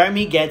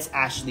 Jeremy gets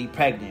Ashli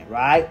pregnant,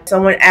 right?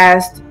 Someone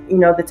asked, you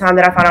know, the time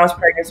that I found out I was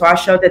pregnant. So I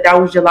showed that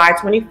was July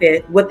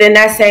 25th. Within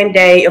that same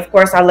day, of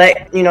course, I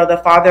let, you know, the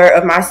father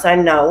of my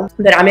son know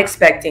that I'm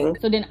expecting.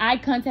 So then I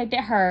contacted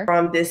her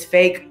from this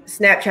fake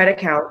Snapchat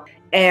account.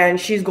 And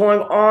she's going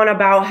on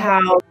about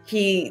how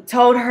he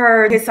told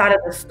her his side of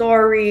the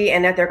story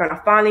and that they're going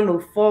to finally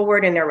move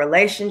forward in their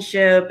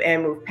relationship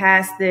and move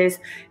past this.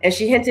 And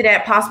she hinted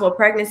at possible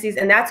pregnancies.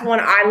 And that's when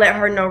I let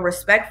her know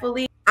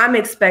respectfully, I'm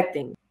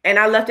expecting. And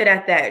I left it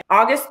at that.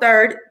 August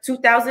 3rd,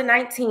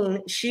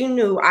 2019, she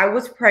knew I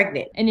was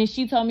pregnant. And then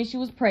she told me she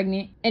was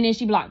pregnant, and then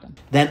she blocked him.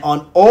 Then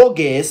on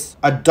August,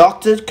 a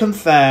doctor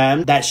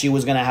confirmed that she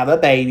was going to have a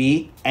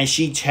baby, and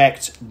she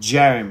checked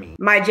Jeremy.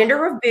 My gender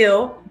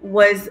reveal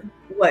was,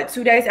 what,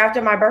 2 days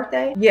after my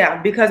birthday? Yeah,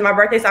 because my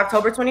birthday's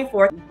October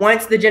 24th.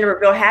 Once the gender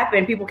reveal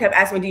happened, people kept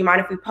asking me, do you mind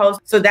if we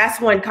post? So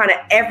that's when kind of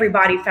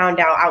everybody found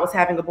out I was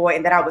having a boy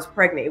and that I was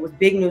pregnant. It was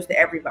big news to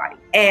everybody.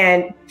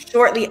 And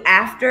shortly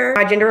after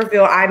my gender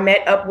reveal, I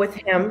met up with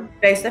him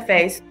face to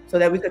face so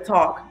that we could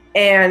talk.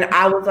 And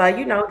I was like,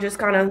 you know, just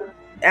kind of,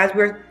 as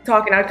we were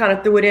talking, I kind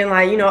of threw it in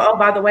like, you know, oh,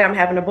 by the way, I'm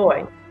having a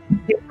boy.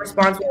 His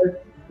response was,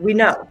 we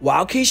know.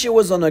 While Keesha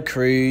was on a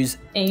cruise,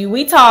 and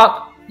we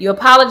talked, you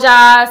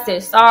apologized,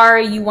 said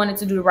sorry, you wanted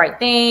to do the right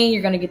thing,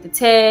 you're gonna get the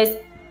test,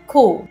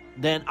 cool.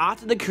 Then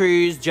after the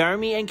cruise,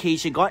 Jeremy and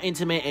Keesha got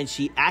intimate and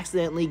she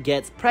accidentally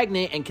gets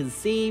pregnant and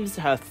conceives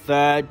her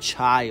third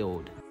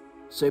child.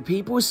 So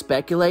people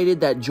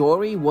speculated that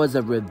Jory was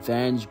a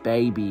revenge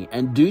baby,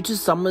 and due to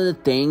some of the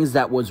things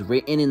that was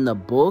written in the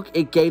book,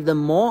 it gave them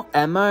more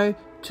ammo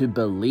to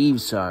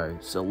believe so.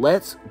 So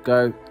let's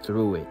go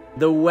through it.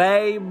 The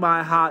way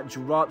my heart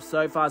dropped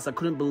so fast, I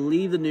couldn't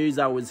believe the news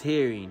I was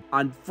hearing.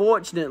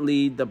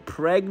 Unfortunately, the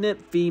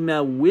pregnant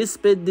female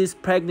whispered this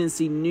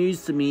pregnancy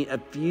news to me a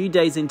few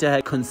days into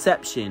her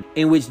conception,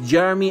 in which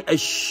Jeremy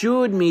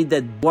assured me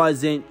that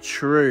wasn't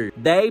true.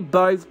 They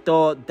both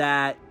thought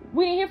that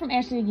we didn't hear from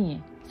Ashli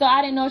again. So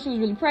I didn't know she was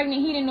really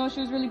pregnant. He didn't know she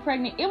was really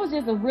pregnant. It was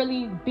just a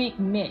really big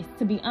mess,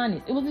 to be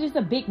honest. It was just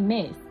a big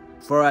mess.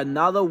 For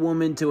another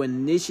woman to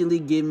initially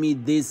give me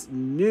this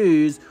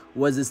news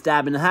was a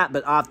stab in the hat,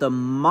 but after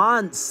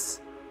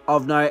months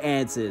of no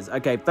answers.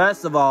 Okay,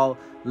 first of all,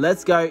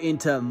 let's go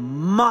into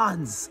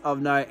months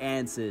of no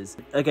answers.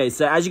 Okay,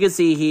 so as you can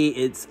see here,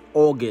 it's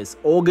August.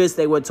 August,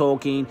 they were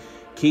talking.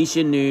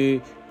 Keesha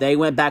knew. They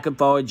went back and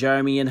forth,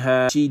 Jeremy and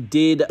her. She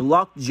did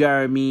block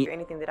Jeremy.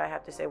 Anything that I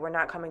have to say, we're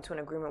not coming to an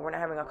agreement. We're not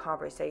having a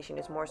conversation.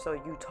 It's more so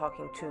you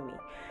talking to me.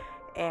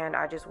 And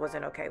I just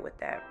wasn't okay with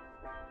that.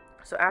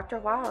 So after a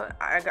while,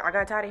 I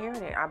got tired of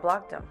hearing it. I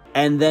blocked them.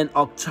 And then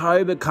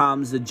October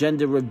comes, the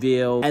gender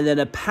reveal. And then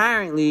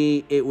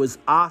apparently it was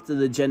after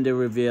the gender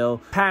reveal.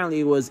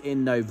 Apparently it was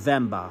in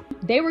November.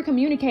 They were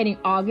communicating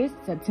August,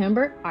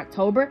 September,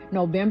 October,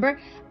 November.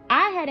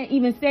 I hadn't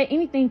even said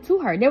anything to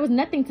her. There was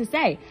nothing to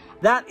say.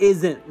 That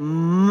isn't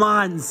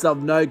months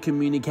of no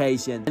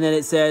communication. And then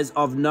it says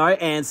of no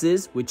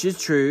answers, which is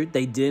true.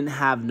 They didn't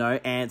have no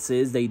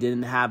answers. They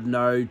didn't have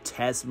no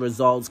test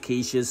results.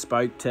 Keesha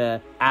spoke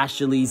to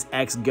Ashli's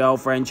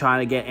ex-girlfriend trying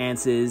to get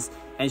answers.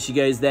 And she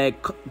goes, their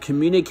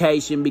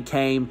communication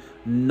became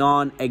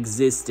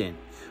non-existent.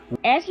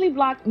 Ashli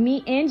blocked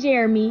me and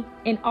Jeremy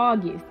in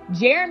August.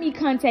 Jeremy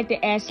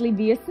contacted Ashli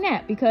via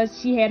Snap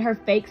because she had her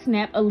fake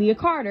Snap Aaliyah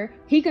Carter.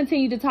 He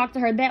continued to talk to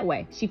her that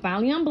way. She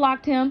finally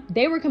unblocked him.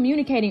 They were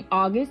communicating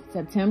August,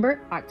 September,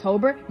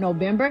 October,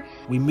 November.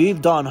 We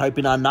moved on,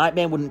 hoping our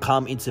nightmare wouldn't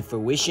come into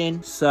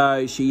fruition.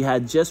 So she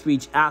had just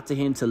reached out to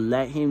him to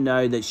let him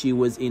know that she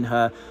was in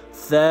her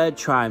 3rd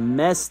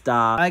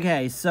trimester.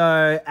 Okay,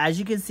 so as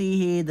you can see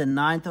here, the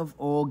 9th of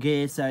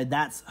August, so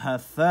that's her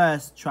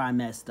 1st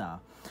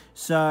trimester.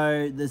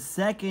 So the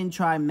 2nd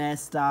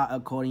trimester,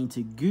 according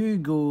to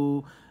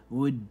Google,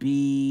 would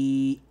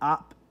be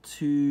up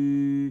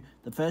to,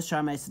 the 1st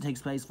trimester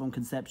takes place from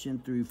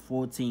conception through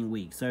 14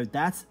 weeks. So if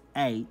that's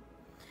 8,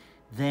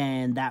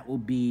 then that will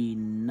be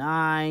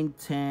 9,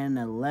 10,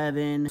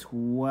 11,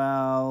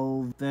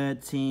 12,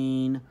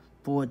 13,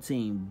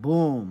 14.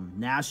 Boom.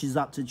 Now she's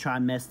up to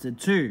trimester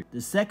 2. The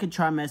 2nd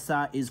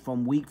trimester is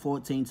from week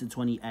 14 to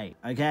 28.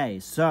 Okay,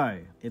 so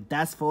if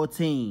that's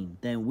 14,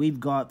 then we've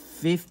got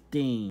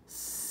 15,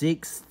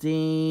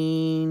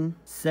 16,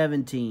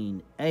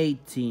 17,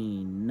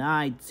 18,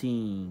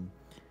 19,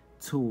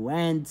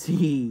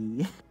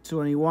 20,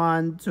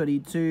 21,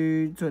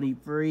 22,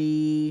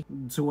 23,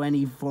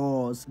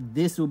 24. So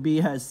this will be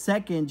her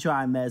 2nd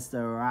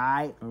trimester,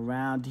 right?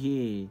 Around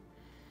here.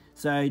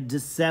 So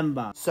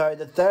December. So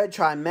the 3rd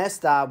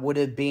trimester would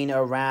have been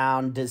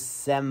around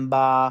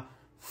December,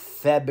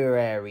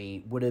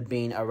 February would have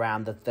been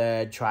around the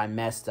 3rd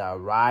trimester,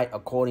 right?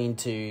 According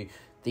to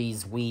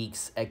these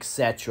weeks,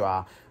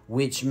 etc.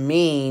 Which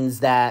means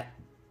that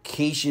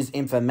Keesha's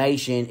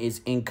information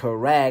is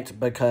incorrect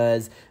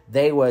because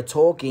they were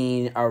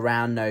talking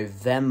around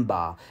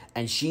November.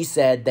 And she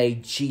said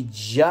she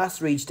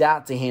just reached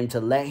out to him to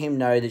let him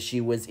know that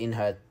she was in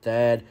her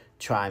 3rd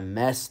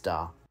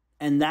trimester.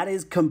 And that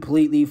is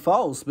completely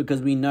false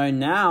because we know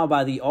now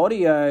by the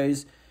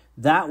audios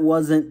that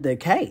wasn't the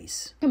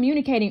case.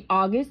 Communicating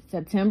August,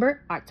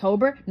 September,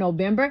 October,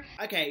 November.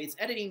 Okay, it's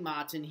editing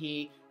Martin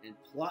here and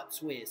plot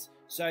twist.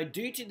 So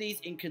due to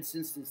these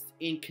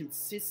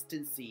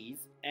inconsistencies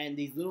and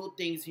these little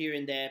things here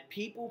and there,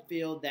 people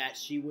feel that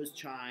she was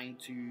trying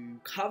to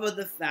cover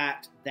the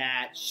fact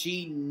that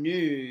she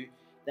knew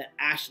that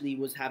Ashli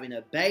was having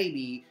a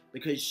baby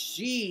because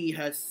she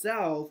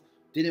herself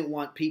didn't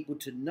want people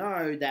to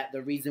know that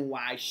the reason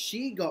why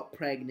she got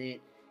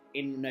pregnant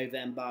in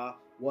November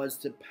was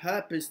to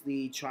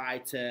purposely try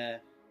to,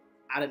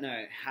 I don't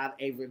know, have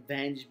a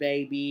revenge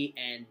baby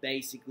and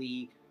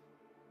basically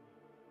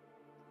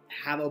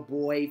have a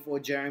boy for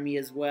Jeremy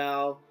as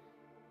well.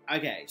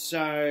 Okay,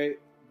 so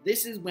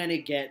this is when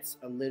it gets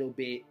a little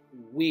bit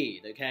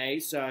weird, okay?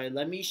 So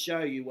let me show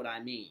you what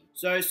I mean.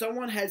 So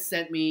someone has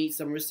sent me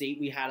some receipt.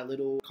 We had a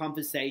little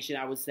conversation,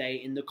 I would say,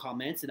 in the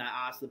comments, and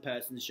I asked the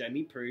person to show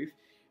me proof.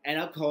 And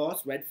of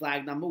course, red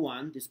flag number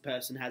 1, this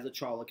person has a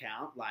troll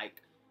account,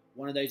 like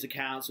one of those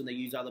accounts when they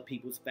use other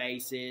people's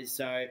faces.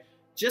 So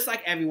just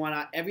like everyone,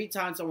 every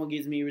time someone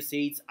gives me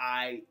receipts,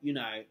 I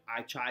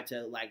try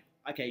to like,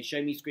 okay,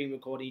 show me screen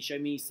recording, show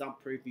me some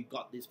proof you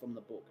got this from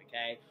the book,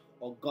 okay?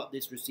 Or got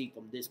this receipt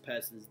from this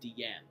person's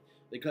DM.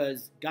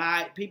 Because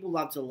people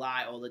love to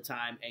lie all the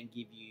time and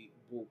give you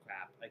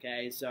bullcrap,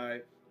 okay? So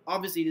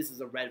obviously this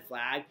is a red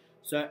flag.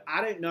 So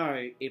I don't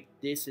know if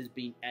this has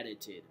been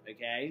edited,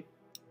 okay?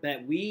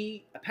 But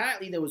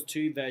apparently there was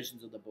 2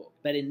 versions of the book.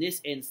 But in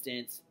this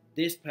instance,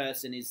 this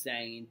person is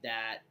saying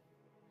that,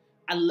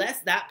 Unless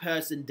that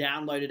person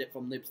downloaded it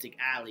from Lipstick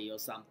Alley or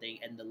something,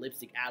 and the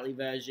Lipstick Alley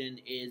version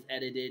is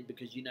edited,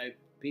 because, you know,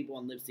 people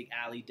on Lipstick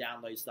Alley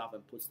download stuff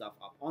and put stuff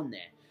up on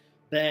there.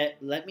 But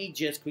let me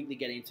just quickly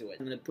get into it.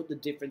 I'm going to put the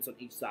difference on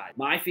each side.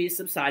 My fears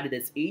subsided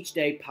as each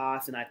day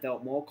passed, and I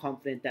felt more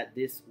confident that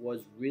this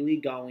was really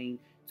going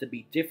to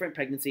be different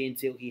pregnancy,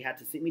 until he had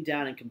to sit me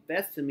down and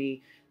confess to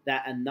me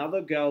that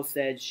another girl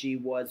said she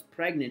was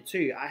pregnant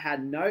too. I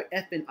had no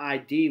effing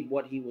idea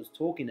what he was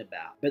talking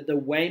about. But the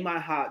way my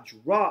heart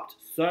dropped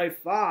so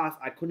fast,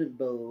 I couldn't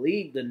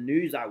believe the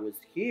news I was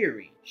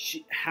hearing.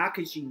 How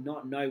could she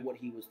not know what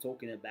he was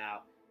talking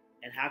about?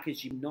 And how could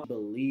she not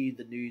believe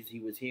the news he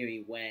was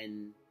hearing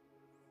when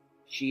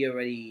she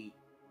already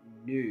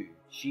knew?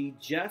 She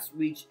just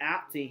reached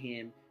out to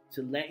him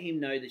to let him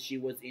know that she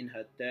was in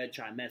her 3rd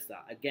trimester.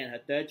 Again,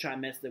 her 3rd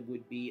trimester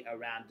would be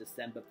around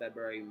December,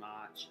 February,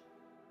 March,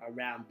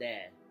 around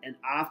there. And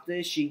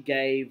after she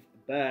gave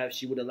birth,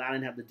 she would allow him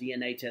to have the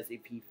DNA test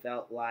if he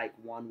felt like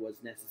one was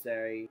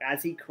necessary.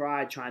 As he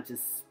cried, trying to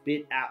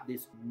spit out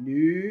this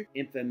new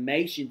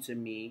information to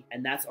me,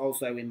 and that's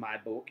also in my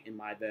book, in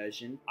my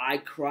version, I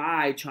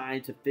cried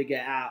trying to figure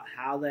out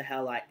how the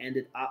hell I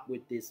ended up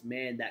with this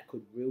man that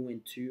could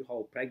ruin 2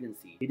 whole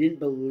pregnancies. He didn't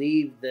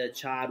believe the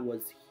child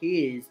was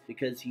his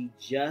because he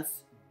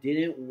just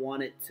didn't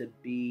want it to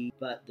be,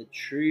 but the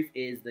truth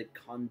is the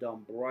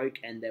condom broke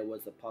and there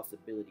was a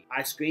possibility.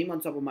 I screamed on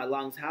top of my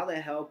lungs, how the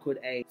hell could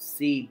a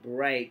C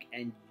break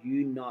and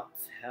you not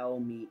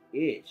tell me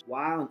it?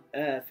 Why on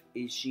earth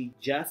is she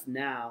just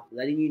now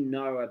letting you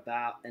know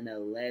about an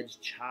alleged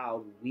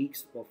child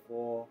weeks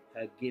before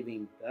her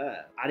giving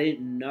birth? I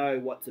didn't know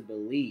what to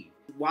believe.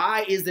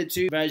 Why is there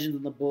 2 versions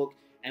of the book?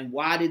 And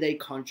why do they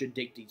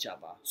contradict each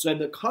other? So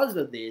because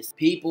of this,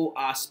 people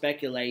are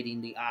speculating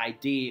the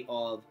idea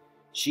of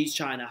she's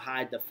trying to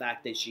hide the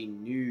fact that she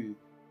knew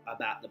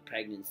about the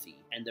pregnancy.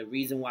 And the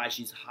reason why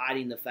she's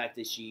hiding the fact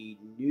that she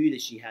knew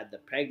that she had the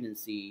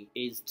pregnancy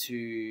is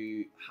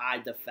to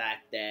hide the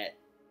fact that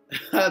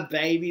her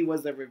baby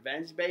was a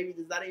revenge baby.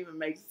 Does that even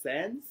make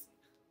sense?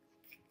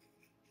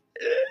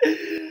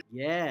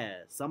 Yeah,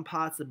 some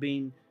parts have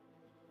been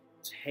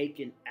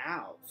taken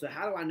out. So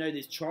how do I know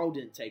this troll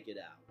didn't take it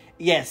out?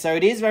 Yeah, so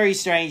it is very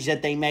strange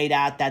that they made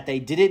out that they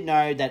didn't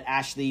know that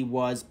Ashli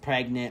was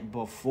pregnant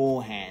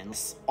beforehand.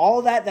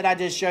 All that I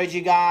just showed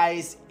you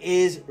guys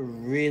is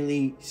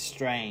really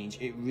strange.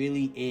 It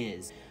really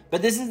is.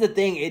 But this is the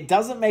thing, it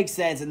doesn't make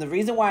sense. And the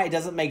reason why it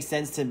doesn't make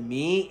sense to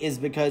me is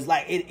because,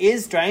 like, it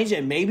is strange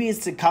and maybe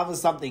it's to cover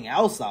something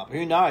else up.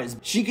 Who knows?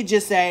 She could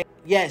just say,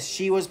 yes,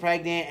 she was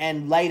pregnant,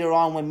 and later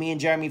on when me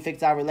and Jeremy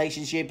fixed our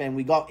relationship and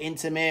we got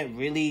intimate,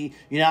 really,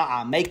 you know,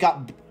 our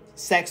makeup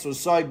sex was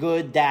so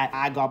good that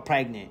I got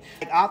pregnant.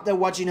 Like, after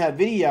watching her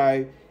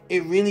video,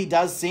 it really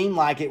does seem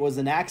like it was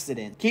an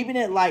accident. Keeping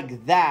it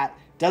like that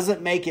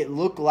doesn't make it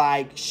look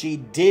like she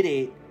did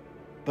it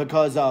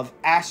because of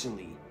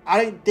Ashli.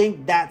 I don't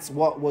think that's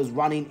what was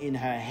running in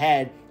her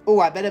head. Oh,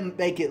 I better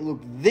make it look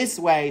this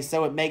way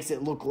so it makes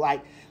it look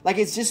like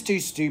it's just too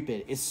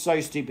stupid. It's so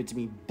stupid to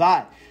me.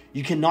 But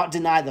you cannot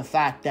deny the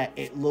fact that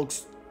it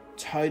looks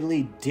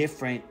totally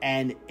different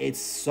and it's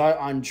so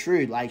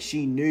untrue. Like,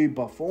 she knew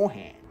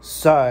beforehand.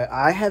 So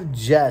I have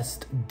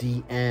just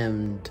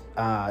DM'd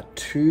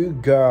 2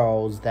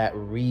 girls that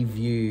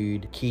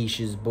reviewed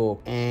Keesha's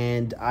book,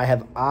 and I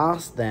have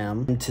asked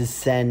them to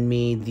send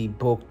me the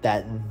book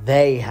that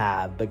they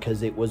have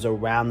because it was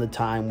around the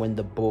time when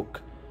the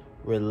book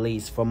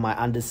released, from my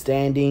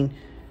understanding.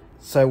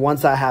 So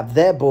once I have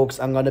their books,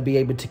 I'm going to be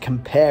able to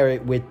compare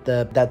it with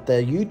the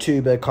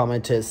YouTuber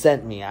commenter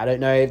sent me. I don't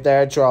know if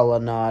they're a troll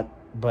or not,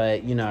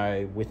 but, you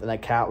know, with an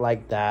account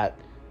like that,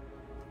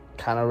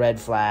 kind of red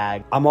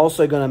flag. I'm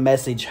also going to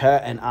message her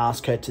and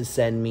ask her to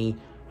send me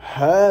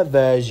her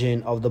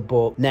version of the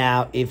book.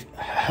 Now, if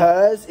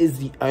hers is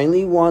the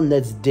only one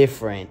that's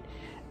different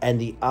and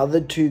the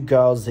other 2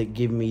 girls that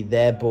give me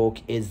their book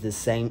is the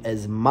same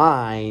as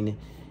mine,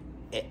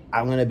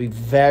 I'm going to be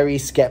very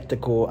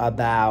skeptical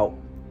about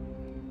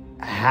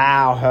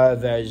how her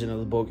version of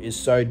the book is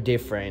so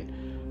different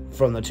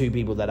from the 2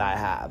 people that I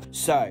have.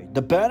 So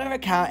the burner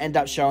account ended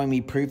up showing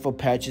me proof of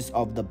purchase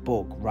of the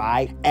book,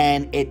 right?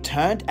 And it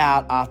turned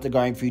out, after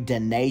going through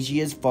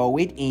Danasia's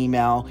forward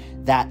email,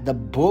 that the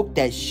book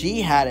that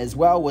she had as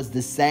well was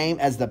the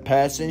same as the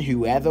person,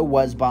 whoever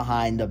was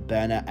behind the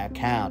burner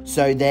account.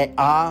 So there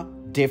are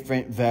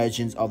different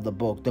versions of the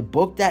book. The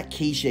book that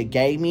Keesha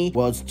gave me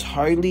was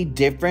totally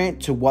different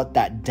to what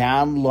that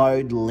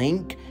download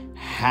link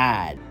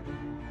had.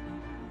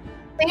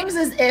 Seems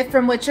as if,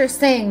 from what you're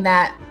saying,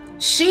 that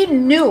she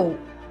knew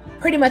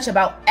pretty much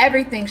about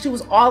everything. She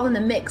was all in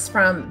the mix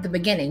from the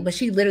beginning, but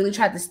she literally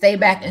tried to stay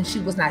back and she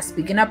was not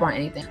speaking up on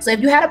anything. So if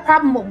you had a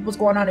problem with what was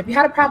going on, if you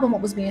had a problem with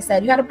what was being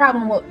said, you had a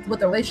problem with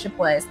what the relationship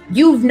was,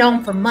 you've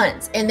known for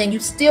months, and then you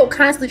still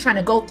constantly trying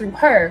to go through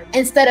her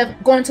instead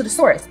of going to the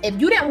source. If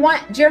you didn't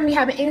want Jeremy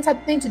having any type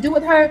of thing to do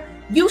with her,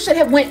 you should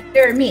have went to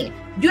Jeremy.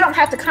 You don't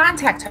have to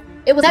contact her.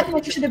 It was nothing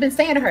that you should have been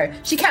saying to her.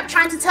 She kept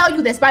trying to tell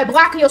you this by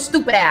blocking your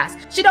stupid ass.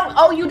 She don't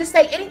owe you to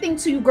say anything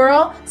to you,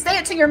 girl. Say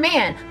it to your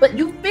man. But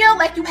you feel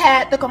like you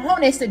had the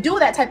cojones to do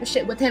that type of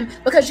shit with him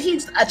because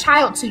he's a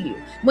child to you.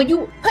 When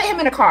you put him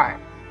in a car,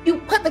 you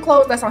put the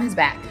clothes that's on his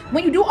back.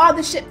 When you do all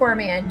this shit for a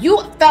man,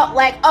 you felt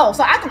like, oh,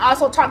 so I can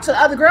also talk to the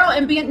other girl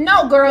and be,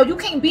 no, girl, you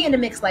can't be in the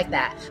mix like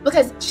that.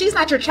 Because she's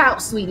not your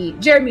child, sweetie.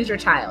 Jeremy's your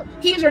child.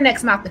 He's your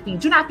next mouth to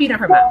feed. You're not feeding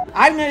her mouth.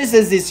 I've noticed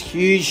there's this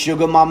huge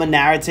sugar mama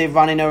narrative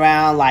running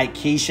around, like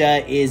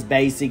Keesha is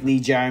basically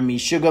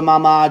Jeremy's sugar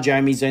mama.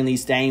 Jeremy's only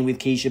staying with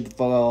Keesha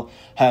for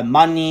her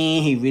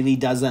money. He really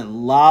doesn't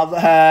love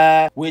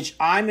her, which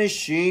I'm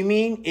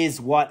assuming is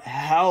what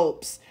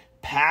helps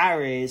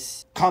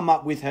Paris come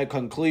up with her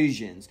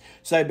conclusions.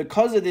 So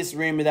because of this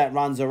rumor that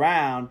runs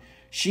around,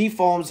 she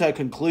forms her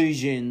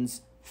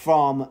conclusions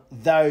from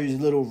those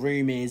little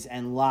rumors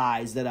and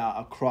lies that are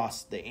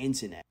across the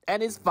internet.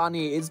 And it's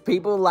funny, it's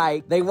people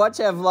like, they watch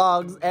her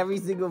vlogs, every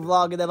single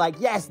vlog, and they're like,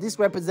 yes, this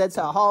represents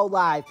her whole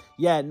life.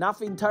 Yeah,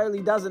 nothing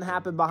totally doesn't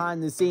happen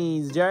behind the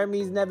scenes.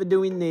 Jeremy's never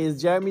doing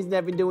this, Jeremy's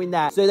never doing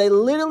that. So they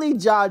literally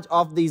judge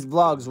off these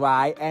vlogs,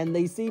 right? And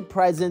they see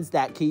presents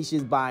that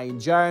Keisha's buying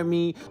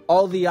Jeremy,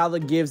 all the other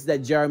gifts that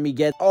Jeremy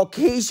gets. Oh,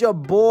 Keisha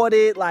bought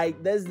it.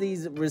 Like, there's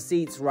these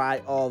receipts,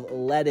 right, of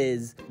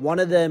letters. One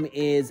of them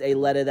is a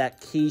letter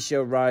that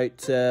Keisha wrote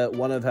to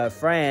one of her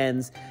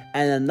friends,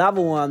 and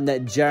another one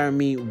that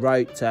Jeremy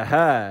wrote to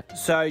her.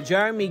 So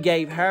Jeremy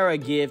gave her a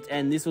gift,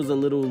 and this was a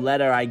little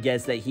letter, I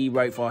guess, that he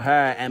wrote for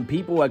her, and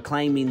people are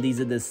claiming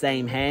these are the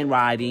same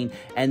handwriting,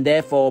 and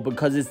therefore,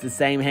 because it's the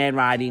same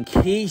handwriting,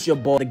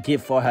 Keisha bought the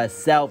gift for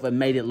herself and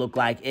made it look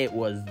like it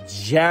was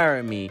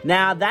Jeremy.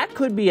 Now, that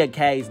could be a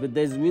case, but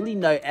there's really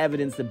no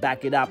evidence to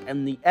back it up,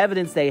 and the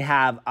evidence they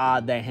have are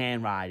their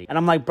handwriting. And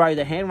I'm like, bro,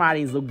 the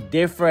handwritings look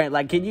different.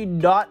 Like, can you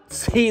not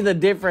see the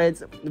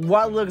difference?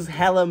 What looks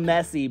hella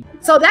messy?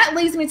 So that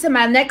leads me to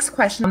my next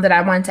question that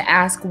I wanted to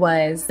ask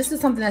was, this is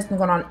something that's been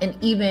going on, and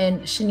even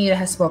Shanita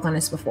has spoken on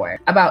this before,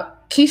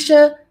 about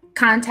Keisha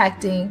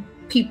contacting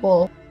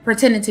people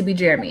pretending to be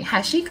Jeremy.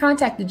 Has she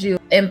contacted you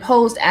and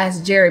posed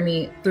as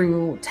Jeremy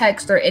through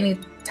text or any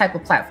type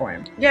of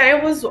platform? Yeah,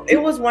 it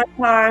was one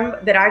time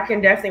that I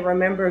can definitely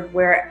remember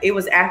where it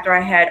was after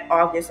I had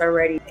August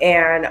already,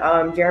 and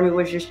Jeremy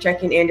was just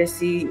checking in to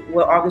see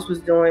what August was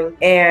doing,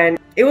 and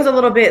it was a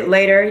little bit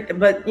later,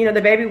 but you know,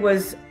 the baby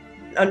was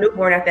a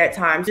newborn at that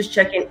time, just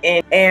checking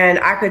in, and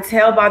I could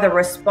tell by the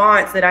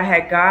response that I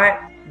had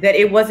got that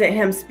it wasn't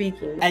him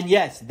speaking. And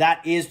yes,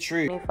 that is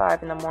true.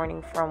 25 in the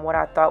morning from what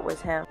I thought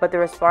was him, but the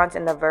response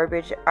and the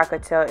verbiage, I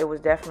could tell it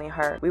was definitely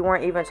her. We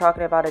weren't even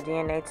talking about a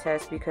DNA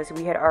test because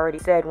we had already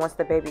said once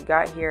the baby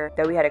got here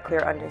that we had a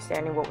clear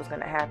understanding what was going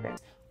to happen.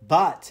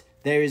 But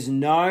there is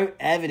no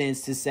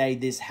evidence to say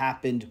this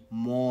happened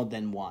more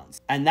than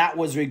once. And that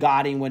was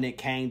regarding when it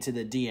came to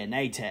the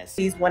DNA test.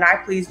 When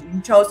I please,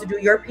 you chose to do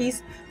your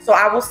piece, so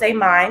I will say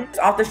mine. It's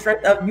off the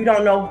strength of you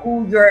don't know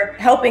who you're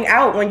helping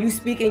out when you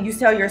speak and you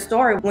tell your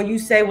story, when you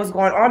say what's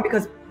going on,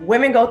 because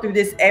women go through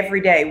this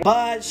every day.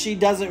 But she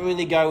doesn't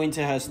really go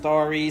into her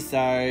story.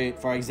 So,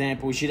 for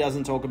example, she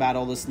doesn't talk about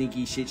all the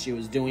sneaky shit she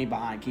was doing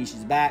behind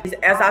Keisha's back.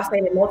 As I've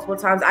stated multiple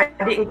times, I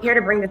didn't care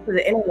to bring this to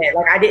the internet.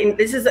 Like,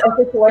 this is a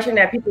situation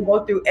that people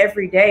go through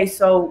every day.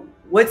 So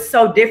what's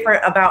so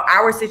different about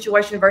our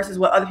situation versus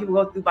what other people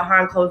go through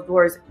behind closed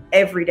doors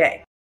every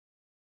day?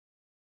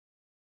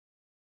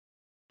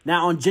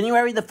 Now, on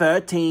January the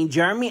 13th,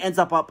 Jeremy ends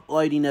up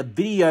uploading a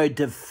video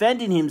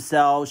defending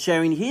himself,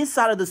 sharing his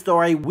side of the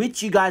story,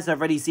 which you guys have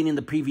already seen in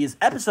the previous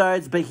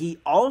episodes, but he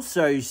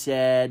also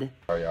said,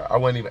 I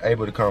wasn't even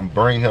able to come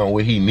bring him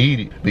what he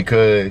needed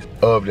because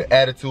of the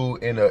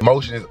attitude and the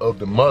emotions of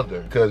the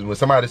mother. Because when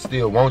somebody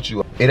still wants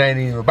you, it ain't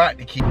even about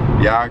the kid.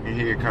 Y'all can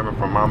hear it coming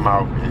from my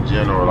mouth in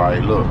general.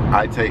 Like, look,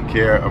 I take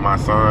care of my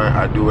son.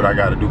 I do what I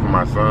gotta do for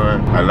my son.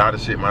 A lot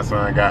of shit my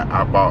son got,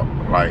 I bought,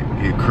 like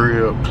his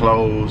crib,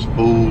 clothes,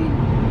 food.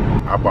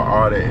 I bought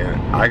all that,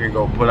 and I can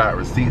go pull out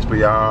receipts for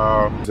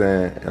y'all.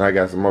 And I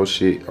got some more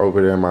shit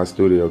over there in my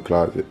studio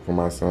closet for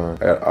my son.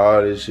 I got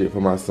all this shit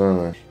for my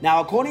son. Now,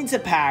 according to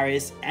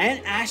Paris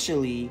and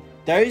Ashli,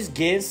 those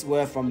gifts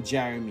were from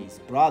Jeremy's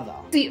brother.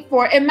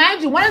 And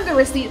mind you, one of the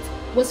receipts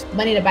was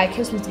money to buy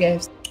Christmas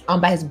gifts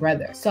by his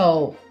brother.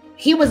 So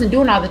he wasn't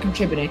doing all the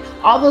contributing.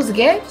 All those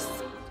gifts,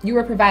 you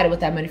were provided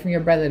with that money from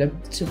your brother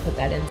to put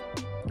that in.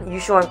 You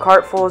showing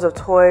cartfuls of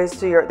toys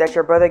that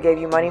your brother gave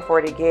you money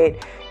for to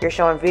get. You're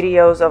showing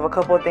videos of a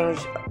couple of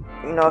things,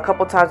 you know, a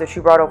couple times that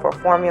you brought over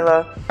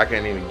formula. I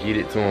can't even get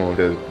it to him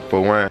because,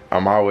 for one,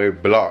 I'm always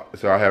blocked,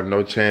 so I have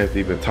no chance to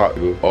even talk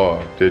to him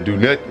or to do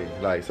nothing.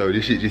 Like, so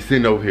this shit just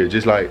sitting over here,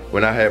 just like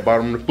when I had bought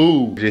him the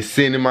food, just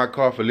sitting in my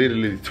car for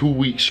literally 2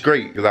 weeks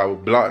straight because I was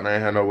blocked and I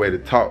ain't had no way to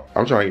talk.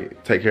 I'm trying to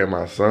take care of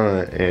my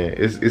son, and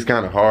it's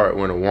kind of hard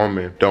when a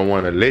woman don't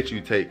want to let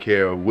you take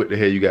care of what the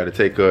hell you got to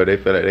take care of. They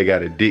feel like they got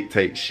to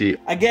dictate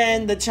shit.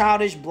 Again, the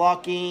childish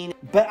blocking,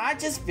 but I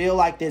just feel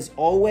like there's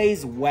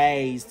always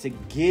ways to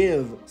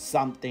give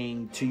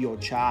something to your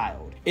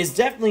child. It's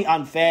definitely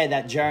unfair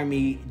that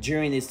Jeremy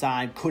during this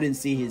time couldn't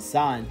see his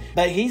son,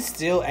 but he's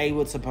still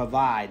able to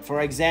provide.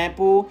 For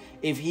example,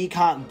 if he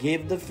can't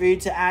give the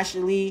food to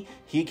Ashli,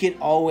 he can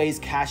always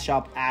cash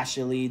up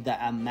Ashli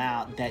the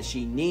amount that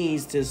she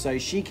needs to so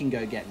she can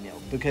go get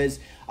milk. Because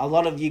a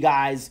lot of you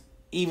guys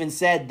even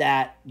said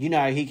that, you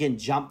know, he can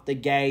jump the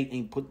gate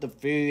and put the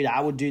food.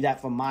 I would do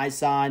that for my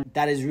son.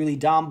 That is really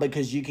dumb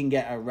because you can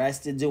get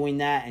arrested doing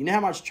that. And you know how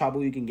much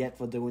trouble you can get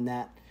for doing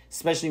that?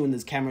 Especially when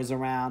there's cameras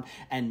around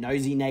and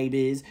nosy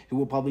neighbors who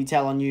will probably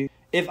tell on you.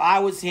 If I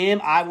was him,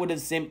 I would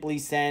have simply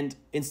sent,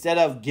 instead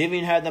of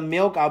giving her the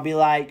milk, I'll be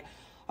like,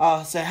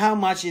 oh, so how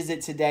much is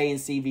it today in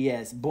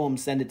CVS? Boom,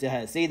 send it to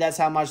her. See, that's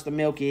how much the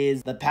milk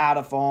is, the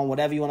powder form,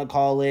 whatever you want to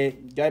call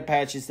it. Go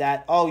purchase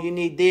that. Oh, you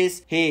need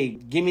this? Here,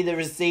 give me the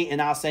receipt and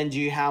I'll send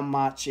you how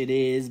much it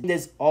is.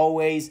 There's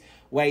always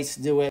ways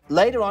to do it.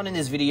 Later on in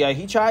this video,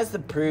 he tries to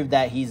prove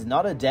that he's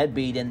not a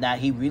deadbeat and that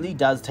he really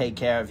does take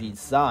care of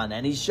his son.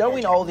 And he's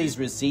showing all these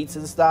receipts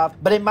and stuff.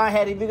 But in my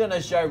head, if you're going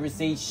to show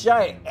receipts,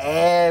 show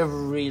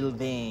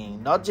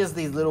everything. Not just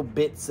these little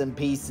bits and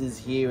pieces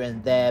here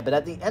and there. But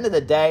at the end of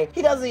the day,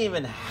 he doesn't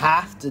even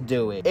have to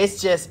do it.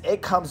 It's just,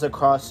 it comes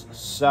across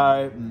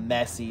so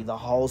messy, the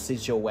whole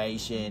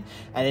situation.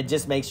 And it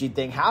just makes you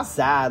think how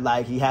sad,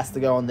 like, he has to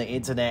go on the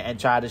internet and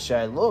try to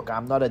show, look,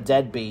 I'm not a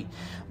deadbeat.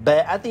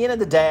 But at the end of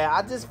the day,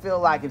 I just feel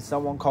like if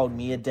someone called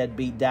me a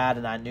deadbeat dad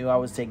and I knew I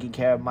was taking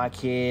care of my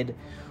kid,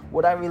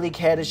 would I really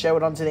care to show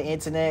it onto the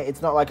internet? It's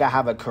not like I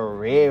have a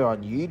career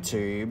on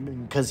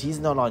YouTube, because he's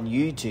not on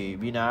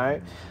YouTube, you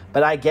know?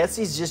 But I guess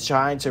he's just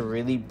trying to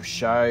really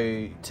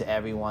show to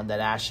everyone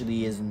that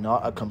Ashli is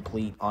not a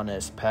complete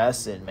honest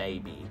person,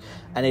 maybe.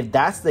 And if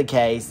that's the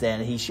case,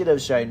 then he should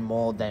have shown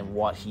more than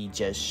what he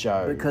just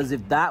showed. Because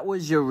if that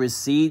was your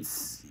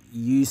receipts,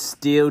 you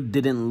still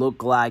didn't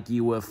look like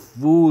you were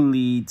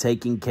fully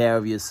taking care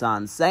of your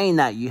son. Saying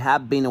that you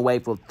have been away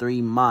for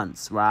 3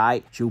 months,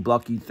 right? She'll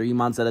block you 3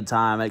 months at a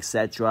time,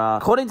 etc.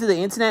 According to the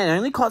internet, it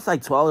only costs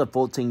like $12,000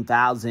 to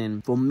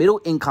 $14,000 for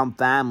middle income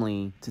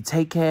family to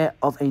take care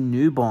of a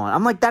newborn.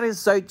 I'm like, that is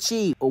so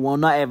cheap. Well,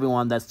 not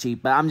everyone that's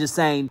cheap, but I'm just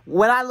saying,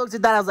 when I looked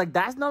at that, I was like,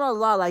 that's not a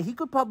lot. Like, he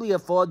could probably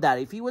afford that.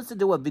 If he was to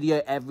do a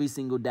video every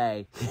single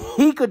day,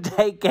 he could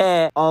take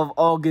care of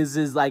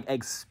August's like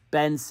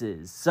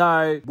expenses.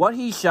 So what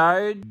he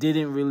showed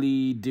didn't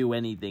really do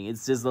anything.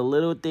 It's just a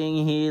little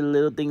thing here,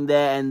 little thing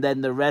there, and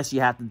then the rest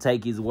you have to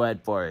take his word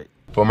for it.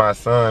 For my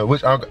son,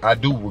 which I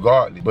do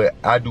regardless, but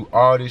I do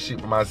all this shit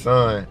for my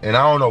son, and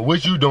I don't know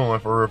what you doing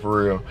for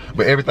real,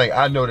 but everything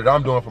I know that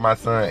I'm doing for my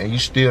son, and you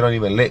still don't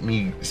even let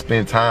me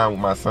spend time with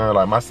my son.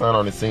 Like, my son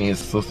only seen his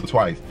sister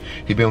twice.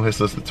 He been with his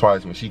sister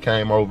twice. When she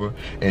came over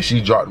and she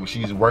dropped him, she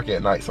used to work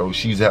at night, so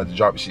she used to have to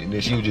drop shit, and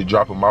then she would just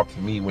drop him off to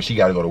me when she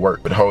got to go to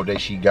work. But the whole day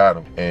she got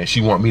him, and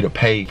she want me to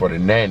pay for the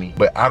nanny,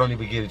 but I don't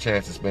even get a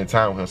chance to spend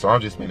time with him, so I'm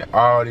just spending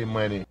all this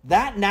money.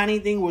 That nanny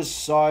thing was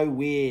so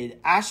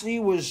weird.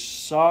 Ashli was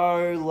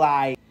so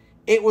like,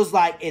 it was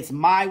like, it's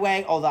my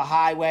way or the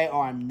highway,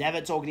 or I'm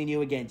never talking to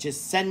you again.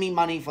 Just send me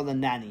money for the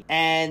nanny.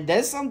 And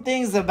there's some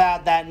things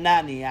about that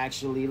nanny,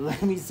 actually.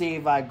 Let me see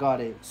if I got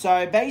it.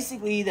 So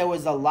basically, there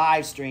was a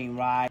live stream,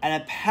 right?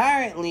 And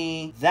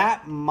apparently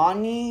that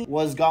money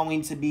was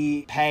going to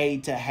be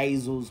paid to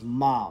Hazel's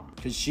mom,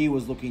 because she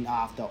was looking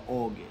after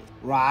August,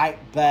 right?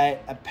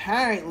 But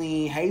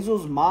apparently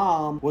Hazel's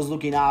mom was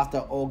looking after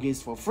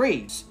August for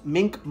free.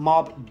 Mink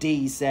Mob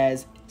D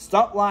says,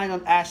 stop lying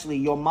on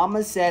Ashli. Your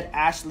mama said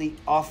Ashli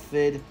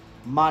offered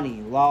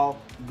money. Lol.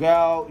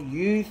 Girl,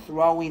 you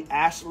throwing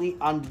Ashli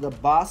under the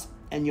bus,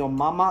 and your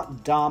mama,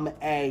 dumb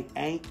A,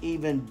 ain't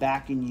even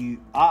backing you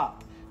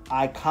up.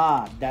 I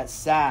can't. That's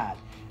sad.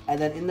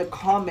 And then in the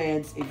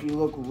comments, if you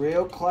look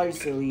real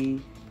closely,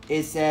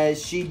 it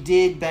says, she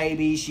did,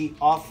 baby. She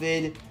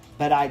offered,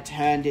 but I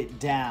turned it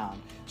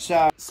down.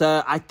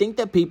 So I think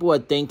that people are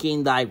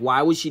thinking, like,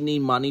 why would she need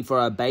money for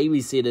a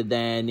babysitter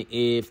then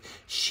if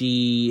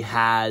she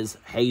has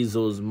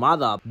Hazel's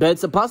mother? But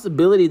it's a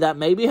possibility that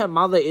maybe her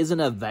mother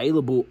isn't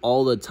available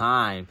all the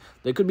time.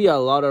 There could be a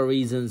lot of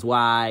reasons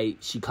why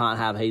she can't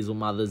have Hazel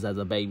mothers as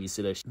a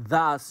babysitter.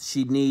 Thus,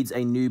 she needs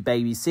a new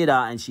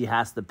babysitter and she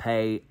has to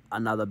pay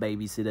another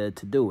babysitter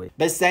to do it.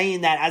 But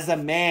saying that, as a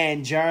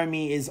man,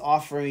 Jeremy is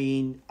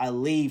offering a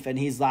leaf and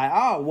he's like,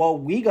 oh, well,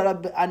 we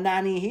got a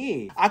nanny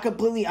here. I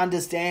completely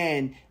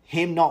understand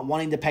him not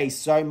wanting to pay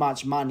so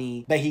much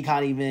money, but he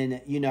can't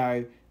even, you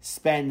know,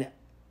 spend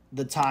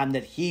the time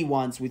that he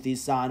wants with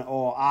his son,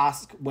 or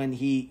ask when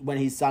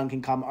his son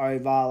can come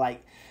over.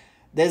 Like,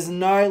 there's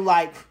no,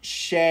 like,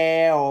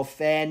 share or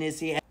fairness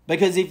here.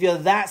 Because if you're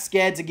that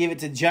scared to give it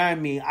to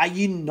Jeremy, are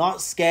you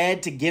not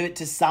scared to give it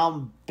to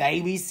some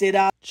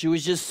babysitter? She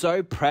was just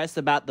so pressed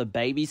about the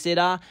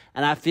babysitter,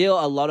 and I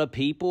feel a lot of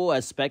people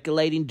are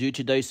speculating due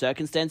to those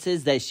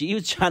circumstances that she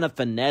was trying to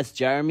finesse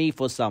Jeremy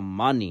for some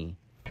money.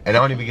 and I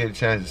don't even get a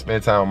chance to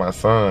spend time with my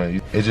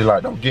son. It's just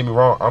like, don't get me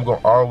wrong, I'm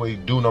gonna always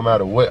do no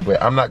matter what,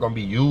 but I'm not gonna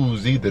be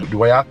used either. The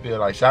way I feel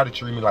like Shawty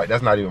treat me like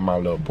that's not even my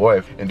little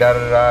boy, and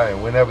da-da-da-da,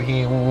 and whenever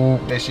he ain't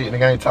woo-woo, that shit,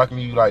 nigga ain't talking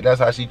to you, like that's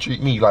how she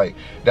treat me, like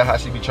that's how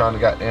she be trying to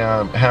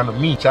goddamn handle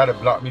me. Shawty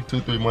blocked me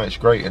 2-3 months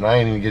straight, and I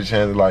ain't even get a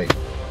chance to like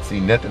see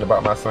nothing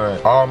about my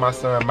son. All my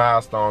son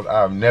milestones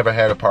I've never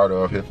had a part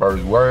of. His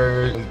first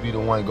words be the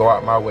one go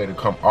out my way to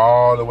come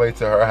all the way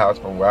to her house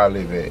from where I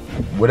live at.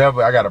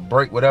 Whatever I gotta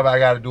break, whatever I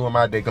gotta do in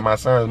my day, because my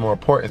son is more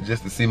important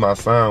just to see my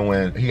son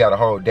when he got a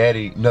whole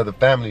daddy, another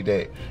family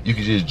that you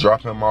can just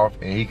drop him off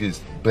and he can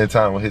spend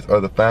time with his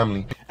other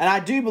family. And I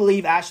do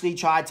believe Ashli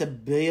tried to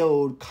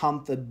build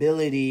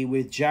comfortability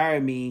with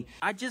Jeremy.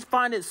 I just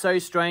find it so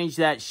strange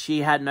that she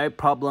had no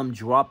problem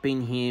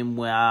dropping him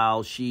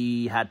while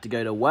she had to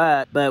go to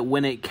work. But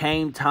when it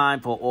came time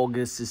for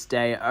August to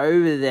stay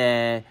over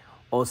there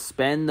or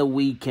spend the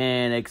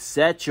weekend,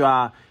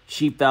 etc.,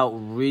 she felt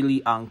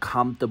really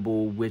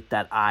uncomfortable with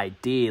that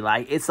idea.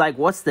 Like, it's like,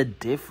 what's the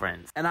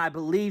difference? And I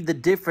believe the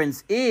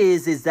difference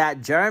is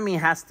that Jeremy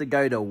has to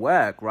go to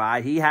work,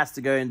 right? He has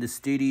to go in the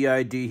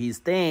studio, do his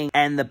thing.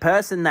 And the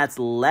person that's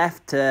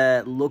left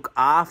to look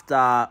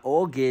after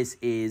August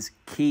is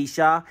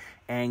Keesha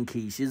and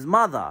Keisha's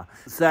mother.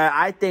 So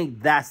I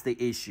think that's the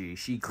issue.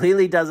 She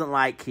clearly doesn't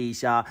like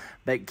Keesha,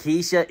 but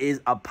Keesha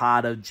is a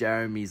part of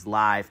Jeremy's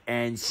life,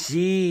 and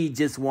she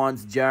just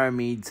wants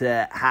Jeremy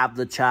to have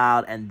the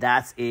child, and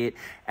that's it,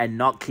 and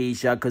not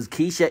Keesha, because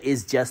Keesha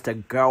is just a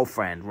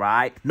girlfriend,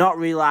 right? Not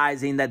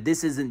realizing that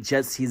this isn't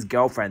just his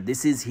girlfriend,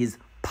 this is his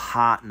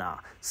partner,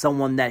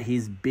 someone that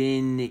he's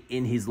been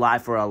in his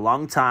life for a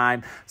long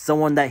time,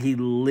 someone that he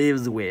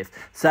lives with.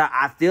 So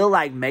I feel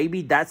like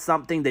maybe that's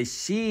something that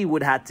she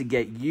would have to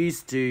get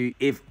used to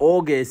if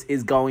August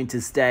is going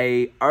to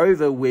stay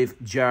over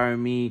with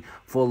Jeremy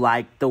for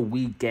like the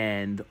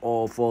weekend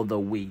or for the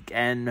week.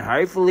 And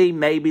hopefully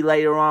maybe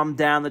later on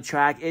down the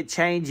track it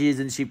changes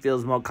and she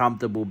feels more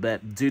comfortable,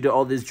 but due to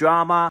all this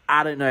drama,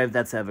 I don't know if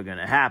that's ever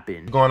gonna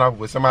happen. Going off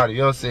what somebody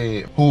else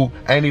said who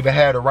ain't even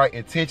had the right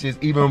intentions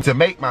even to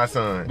make my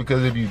son,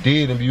 because if you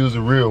did, if you was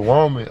a real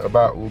woman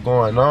about what's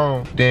going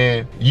on,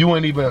 then you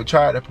wouldn't even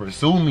try to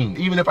pursue me.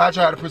 Even if I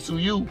tried to pursue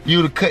you,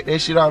 you'd have cut that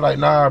shit out like,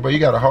 nah, bro, you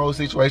got a whole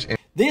situation.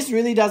 This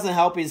really doesn't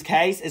help his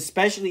case,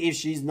 especially if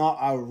she's not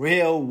a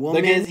real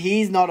woman, because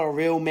he's not a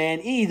real man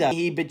either.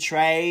 He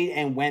betrayed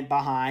and went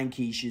behind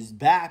Keisha's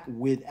back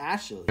with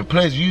Ashli. And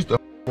plus, you used to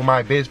with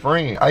my best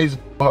friend. I used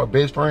to f her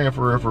best friend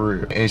for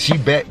real. And she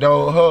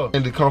backdoored her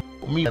and to come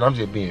with me. And I'm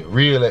just being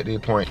real at this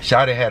point.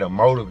 Shawty had a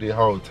motive this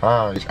whole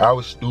time. I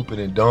was stupid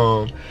and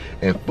dumb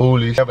and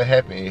foolish. Whatever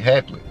happened, it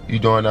happened. You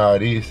doing all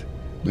this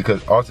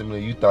because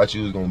ultimately you thought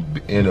you was going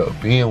to end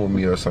up being with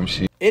me or some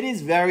shit. It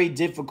is very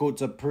difficult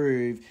to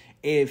prove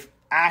if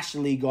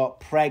Ashli got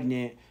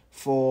pregnant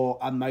for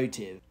a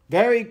motive.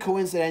 Very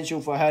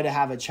coincidental for her to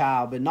have a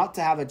child, but not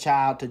to have a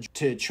child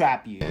to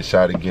trap you. And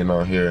Shawty getting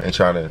on here and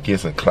trying to get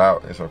some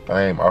clout and some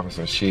fame off of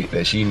some shit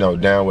that she know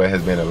damn well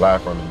has been a lie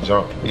from the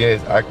jump.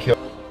 Yes, I kept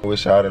with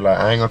Shawty, like,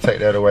 I ain't gonna take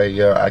that away.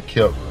 Yeah, I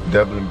kept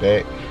doubling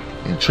back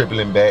and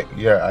tripling back.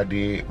 Yeah, I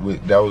did.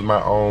 That was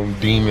my own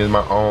demons,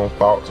 my own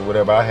faults, or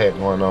whatever I had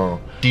going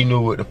on. She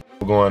knew what the f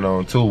was going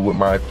on too with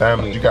my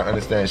family. You gotta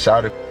understand,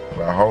 Shawty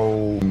my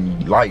whole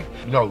life.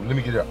 You know, let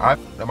me get it. I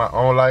f***ed my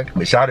own life,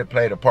 but Shawty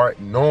played a part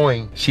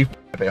knowing she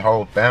f***ed their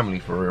whole family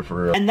for real,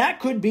 for real. And that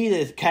could be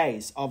the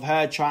case of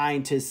her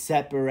trying to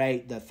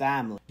separate the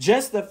family.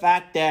 Just the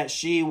fact that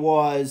she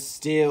was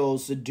still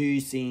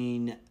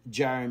seducing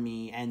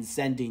Jeremy and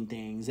sending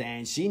things,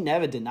 and she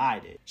never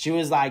denied it. She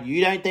was like,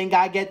 you don't think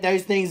I get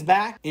those things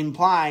back?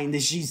 Implying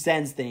that she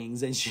sends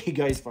things and she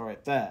goes for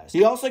it first.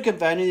 He also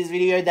confirmed in this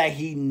video that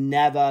he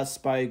never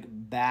spoke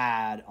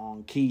bad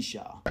on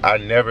Keesha. I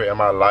never in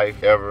my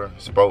life ever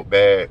spoke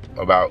bad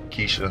about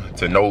Keesha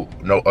to no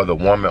other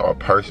woman or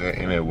person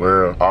in the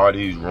world. All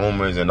these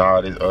rumors and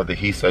all this other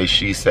he say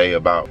she say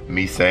about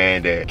me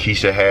saying that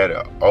Keesha had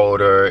an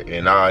older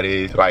and all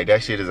this, like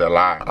that shit is a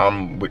lie.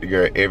 I'm with the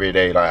girl every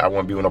day. Like I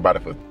won't be with nobody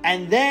for.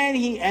 And then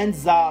he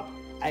ends up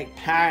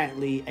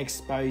apparently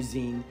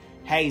exposing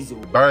Hazel.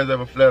 Birds of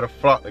a feather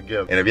flock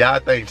together. And if y'all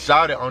think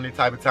Shawty on this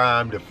type of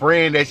time, the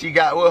friend that she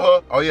got with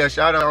her, oh yeah,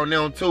 Shawty on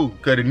them too.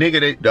 Cause the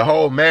nigga, the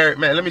whole married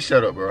man, let me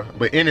shut up, bro.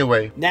 But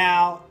anyway.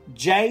 Now,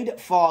 Jade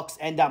Fox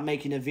ended up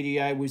making a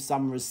video with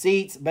some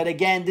receipts. But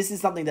again, this is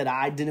something that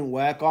I didn't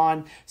work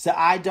on. So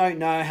I don't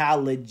know how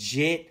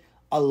legit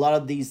a lot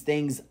of these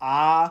things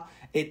are.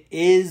 It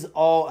is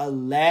all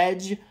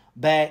alleged.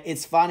 But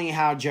it's funny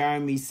how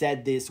Jeremy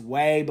said this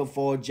way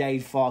before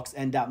Jade Fox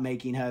ended up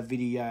making her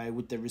video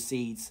with the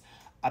receipts.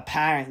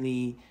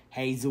 Apparently,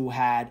 Hazel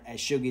had a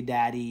sugar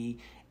daddy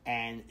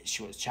and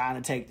she was trying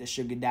to take the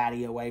sugar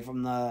daddy away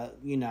from the,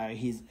 you know,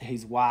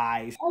 his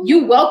wife.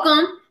 You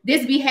welcome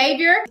this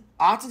behavior?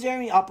 After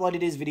Jeremy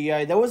uploaded his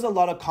video, there was a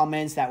lot of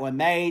comments that were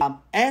made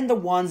and the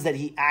ones that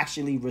he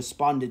actually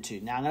responded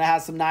to. Now, I'm going to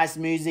have some nice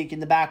music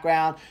in the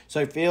background,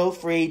 so feel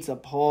free to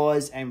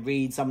pause and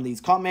read some of these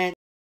comments.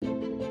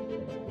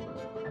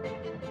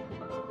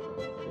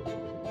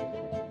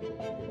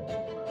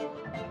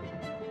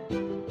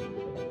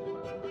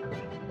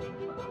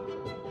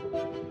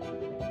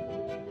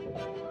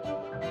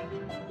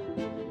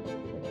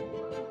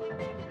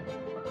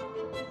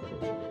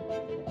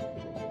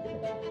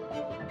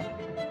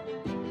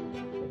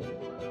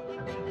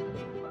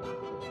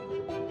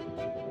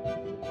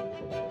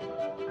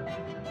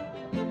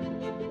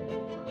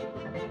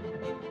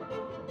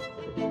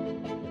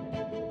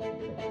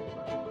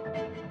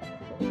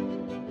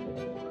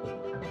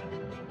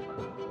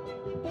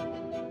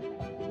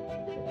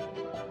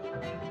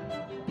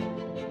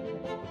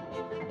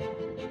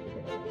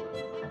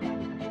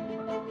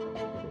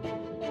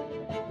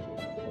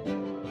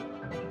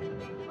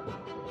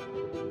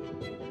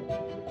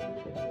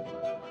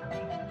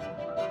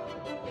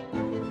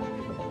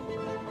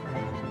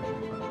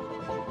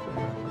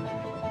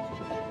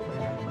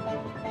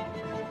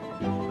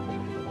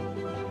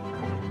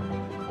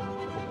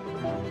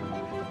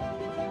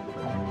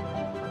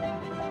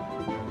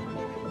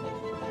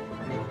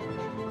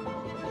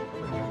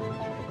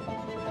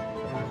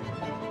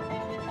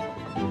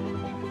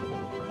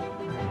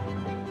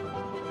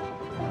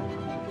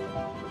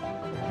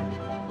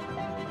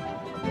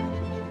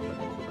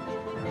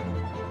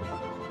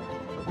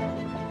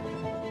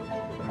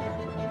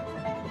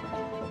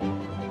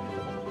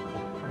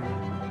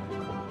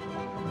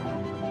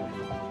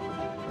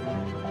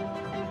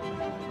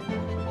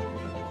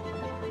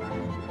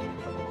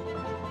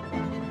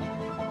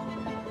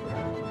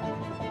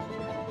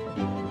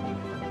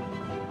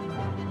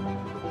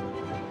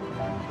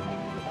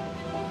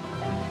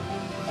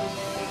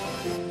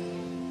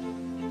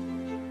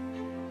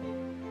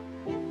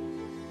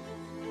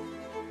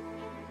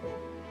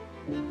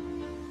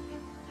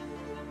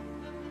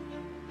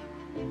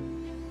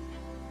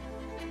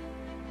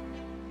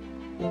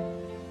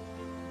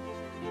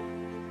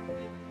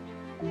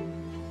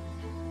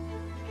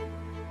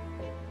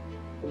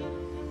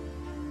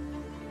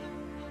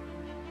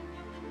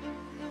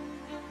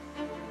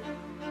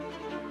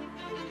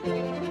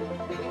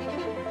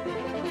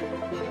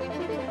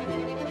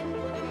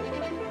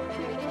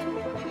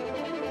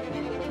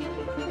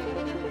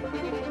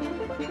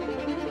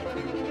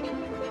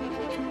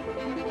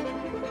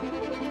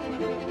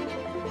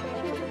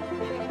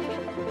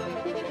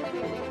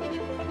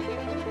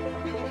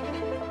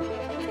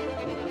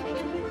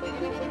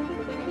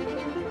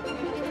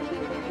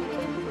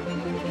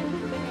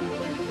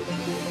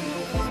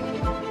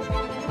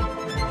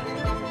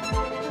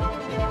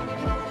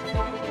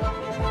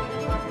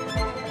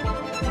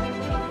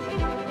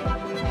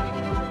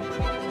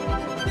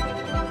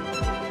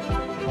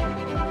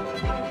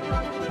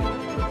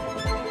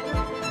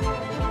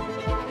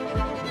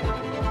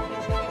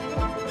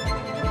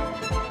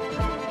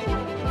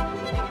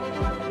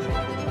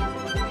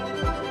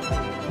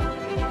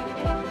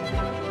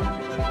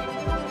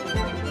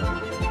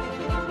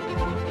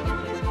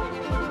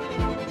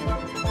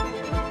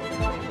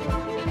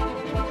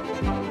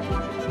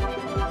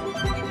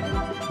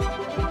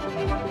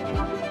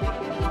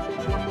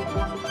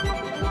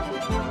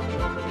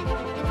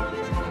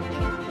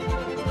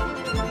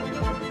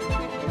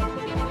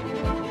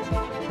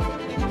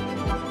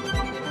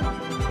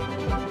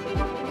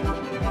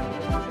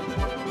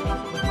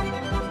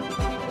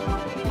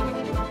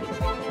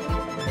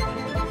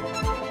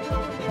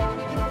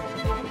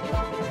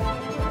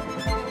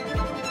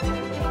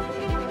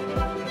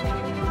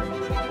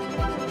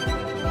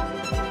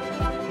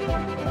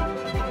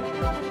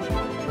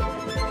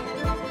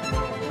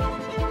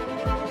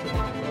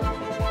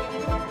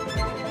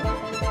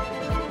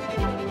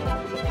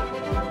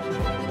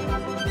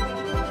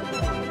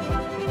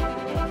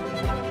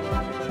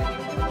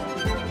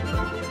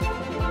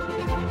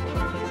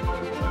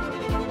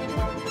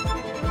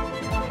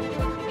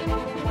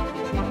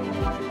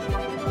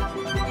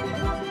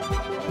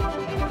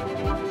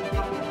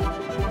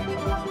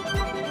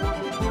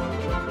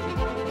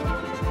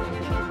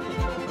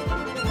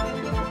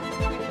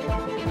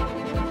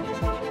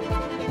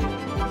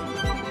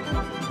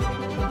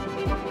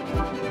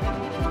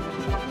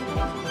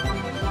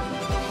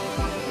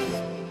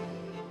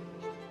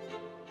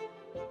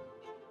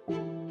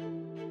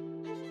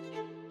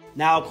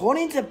 Now,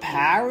 according to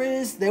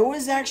Paris, there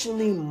was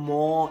actually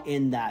more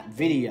in that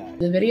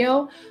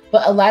video.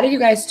 But a lot of you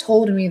guys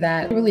told me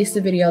that he released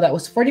a video that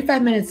was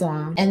 45 minutes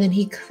long, and then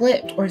he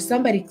clipped, or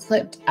somebody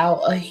clipped out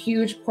a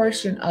huge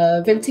portion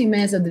of 15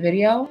 minutes of the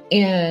video,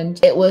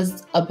 and it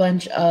was a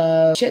bunch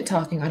of shit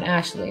talking on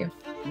Ashli.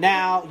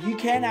 Now, you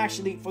can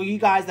actually, for you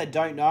guys that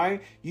don't know,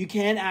 you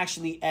can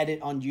actually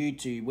edit on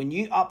YouTube. When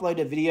you upload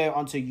a video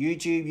onto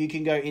YouTube, you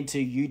can go into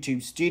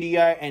YouTube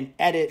Studio and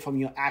edit from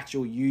your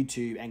actual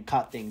YouTube and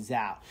cut things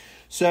out.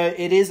 So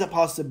it is a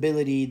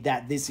possibility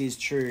that this is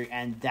true,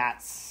 and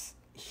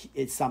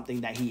it's something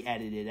that he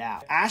edited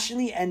out.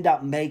 Ashli ended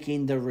up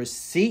making the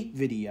receipt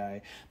video,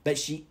 but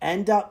she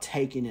ended up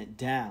taking it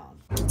down.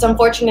 It's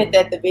unfortunate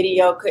that the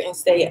video couldn't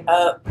stay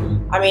up.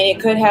 I mean, it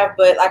could have,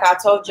 but like I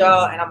told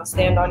y'all, and I'm gonna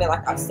stand on it,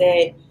 like I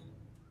said,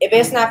 if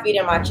it's not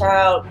feeding my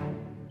child,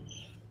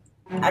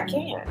 I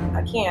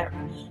can't.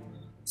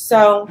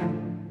 So,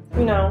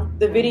 you know,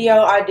 the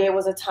video I did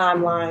was a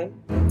timeline.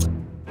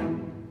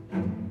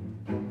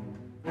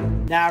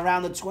 Now,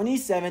 around the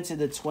 27th to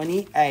the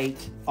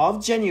 28th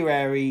of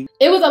January,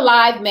 it was a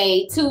live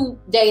made 2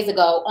 days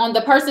ago on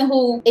the person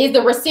who is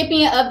the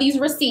recipient of these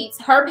receipts,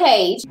 her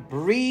page.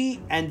 Bree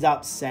ends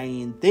up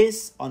saying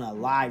this on a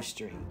live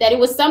stream. That it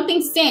was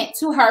something sent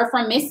to her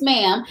from Miss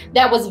Ma'am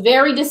that was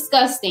very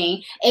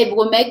disgusting. It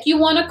will make you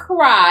want to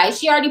cry.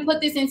 She already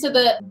put this into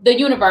the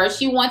universe.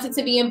 She wanted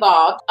to be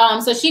involved.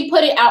 So she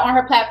put it out on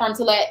her platform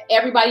to let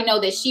everybody know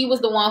that she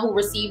was the one who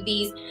received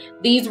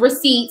these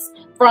receipts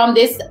from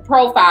this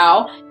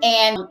profile,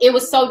 and it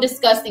was so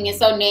disgusting and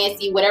so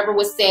nasty. Whatever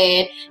was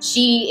said,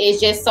 she is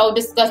just so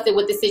disgusted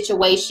with the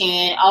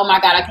situation. Oh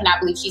my God, I cannot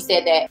believe she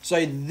said that.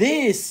 So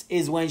this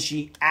is when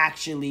she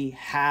actually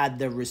had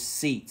the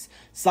receipts.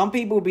 Some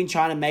people have been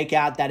trying to make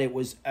out that it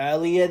was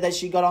earlier that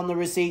she got on the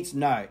receipts.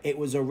 No, it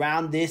was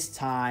around this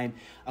time.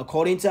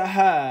 According to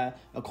her,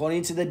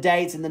 according to the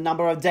dates and the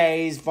number of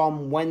days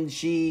from when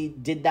she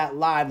did that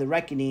live, The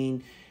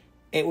Reckoning,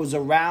 it was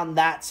around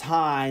that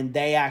time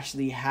they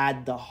actually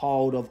had the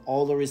hold of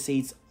all the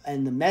receipts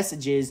and the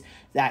messages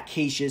that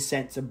Keesha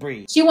sent to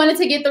Bree. She wanted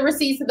to get the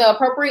receipts to the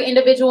appropriate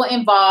individual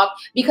involved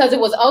because it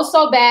was oh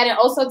so bad and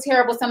oh so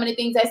terrible. Some of the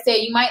things I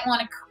said, you might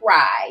want to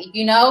cry,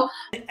 you know?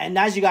 And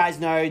as you guys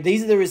know,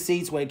 these are the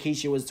receipts where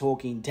Keesha was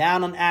talking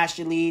down on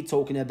Ashli,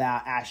 talking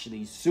about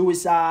Ashli's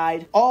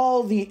suicide,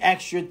 all the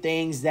extra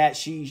things that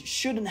she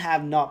shouldn't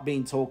have not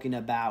been talking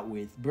about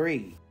with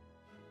Bree.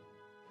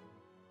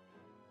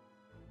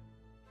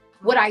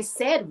 What I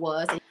said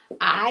was,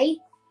 I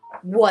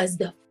was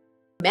the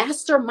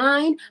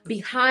mastermind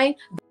behind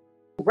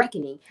The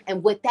Reckoning.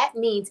 And what that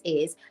means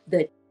is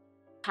the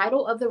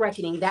title of The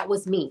Reckoning, that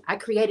was me. I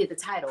created the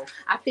title.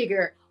 I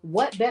figured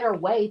what better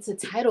way to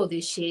title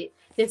this shit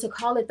than to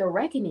call it The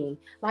Reckoning.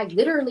 Like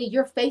literally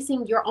you're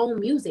facing your own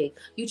music.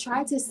 You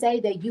tried to say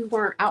that you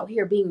weren't out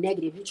here being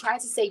negative. You tried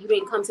to say you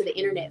didn't come to the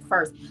internet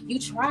first. You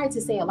tried to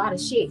say a lot of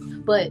shit,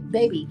 but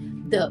baby,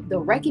 the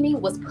Reckoning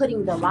was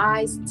putting the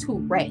lies to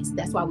rest.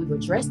 That's why we were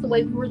dressed the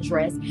way we were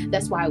dressed.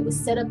 That's why it was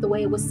set up the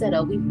way it was set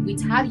up. We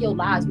tired of your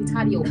lies, we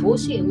tired of your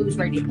bullshit, and we was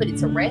ready to put it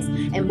to rest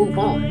and move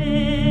on.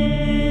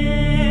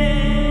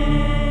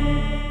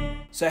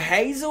 So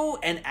Hazel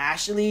and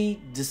Ashli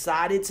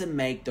decided to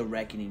make the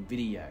Reckoning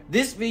video.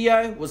 This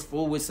video was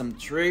full with some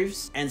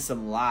truths and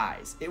some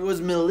lies. It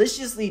was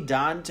maliciously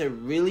done to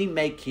really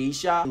make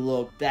Keesha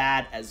look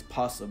bad as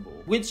possible,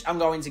 which I'm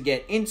going to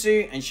get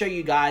into and show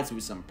you guys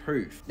with some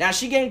proof. Now,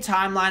 she gave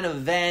timeline of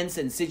events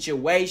and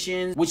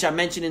situations, which I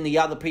mentioned in the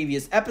other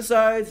previous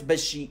episodes, but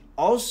she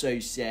also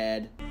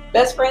said,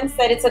 best friend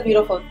said it's a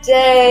beautiful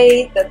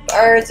day, the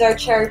birds are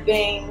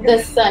chirping,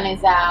 the sun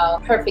is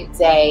out, perfect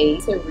day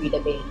to read a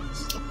binge.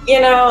 You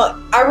know,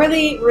 I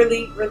really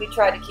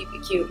tried to keep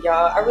it cute,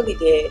 y'all. I really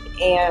did.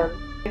 And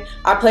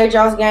I played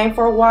y'all's game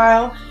for a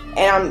while,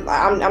 and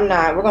I'm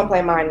not. We're gonna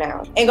play mine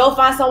now. And go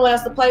find someone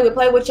else to play with.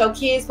 Play with your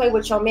kids, play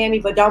with your mammy,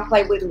 but don't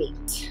play with me.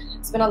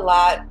 It's been a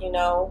lot, you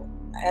know.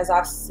 As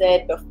I've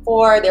said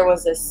before, there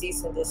was a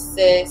cease and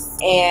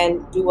desist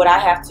and do what I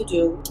have to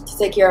do to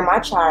take care of my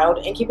child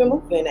and keep it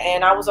moving.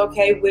 And I was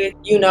okay with,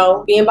 you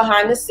know, being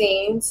behind the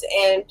scenes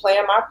and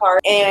playing my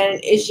part. And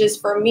it's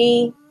just, for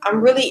me, I'm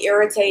really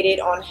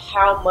irritated on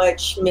how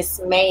much Miss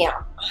Ma'am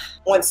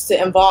wants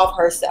to involve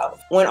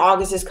herself. When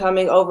August is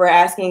coming over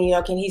asking, you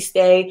know, can he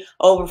stay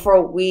over for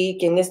a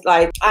week? And it's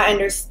like, I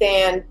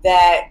understand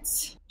that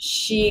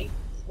she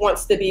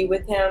wants to be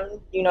with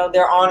him, you know,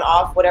 they're on,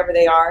 off, whatever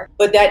they are,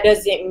 but that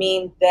doesn't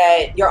mean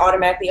that you're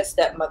automatically a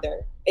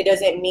stepmother. It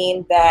doesn't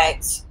mean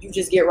that you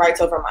just get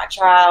rights over my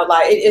child.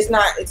 Like it's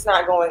not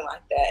going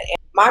like that. And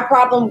my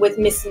problem with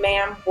Miss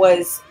Ma'am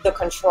was the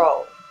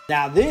control.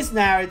 Now, this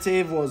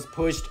narrative was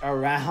pushed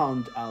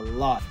around a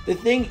lot. The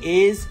thing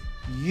is,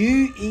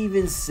 you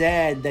even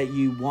said that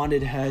you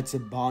wanted her to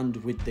bond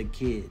with the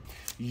kid.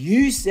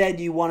 You said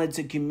you wanted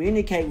to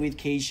communicate with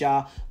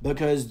Keesha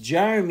because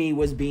Jeremy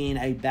was being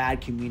a bad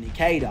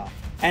communicator.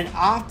 And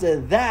after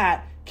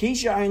that,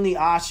 Keesha only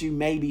asked you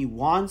maybe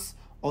once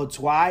or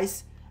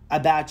twice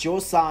about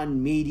your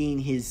son meeting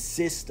his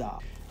sister.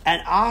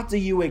 And after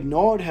you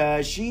ignored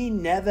her, she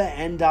never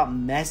ended up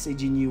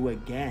messaging you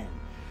again.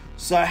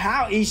 So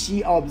how is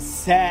she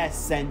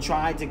obsessed and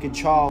trying to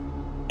control?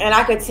 And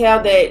I could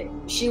tell that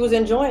she was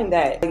enjoying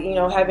that, you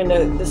know, having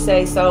to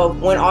say, so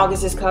when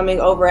August is coming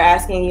over,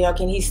 asking, you know,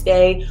 can he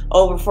stay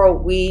over for a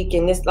week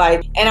and this,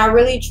 like, and I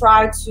really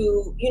tried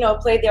to, you know,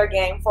 play their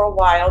game for a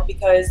while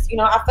because, you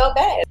know, I felt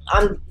bad.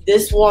 I'm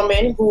this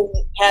woman who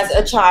has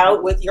a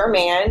child with your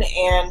man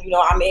and, you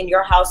know, I'm in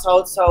your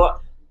household, so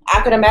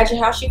I could imagine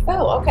how she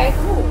felt. Okay,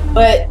 cool.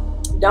 But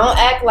don't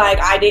act like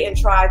I didn't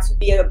try to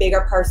be a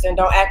bigger person.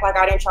 Don't act like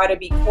I didn't try to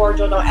be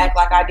cordial. Don't act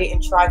like I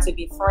didn't try to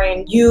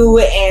befriend you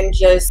and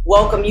just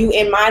welcome you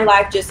in my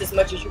life just as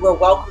much as you were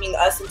welcoming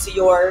us into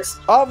yours.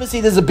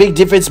 Obviously, there's a big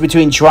difference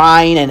between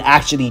trying and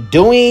actually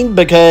doing,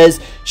 because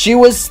she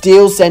was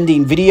still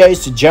sending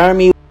videos to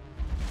Jeremy.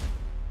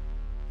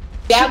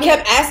 She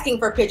kept asking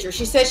for pictures.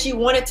 She said she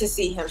wanted to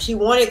see him. She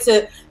wanted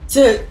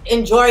to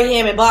enjoy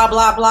him and blah,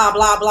 blah, blah,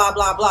 blah, blah,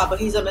 blah, blah. But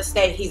he's a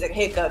mistake. He's a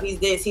hiccup. He's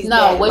this. He's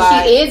that. No,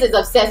 what she is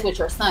obsessed with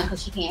your son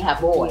because she can't have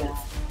boys. Yeah.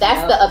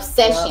 That's the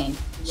obsession.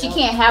 She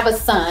can't have a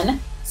son.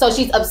 So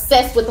she's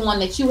obsessed with the one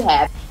that you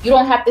have. You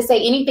don't have to say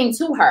anything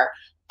to her.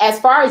 As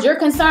far as you're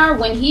concerned,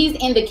 when he's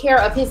in the care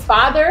of his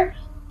father,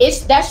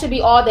 that should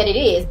be all that it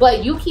is.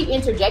 But you keep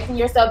interjecting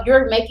yourself.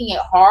 You're making it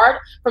hard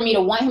for me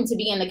to want him to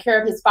be in the care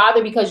of his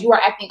father because you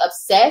are acting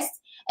obsessed,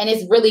 and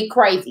it's really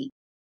crazy.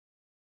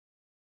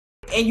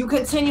 And you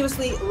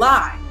continuously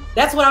lie.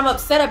 That's what I'm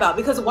upset about,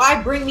 because why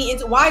bring me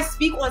into, why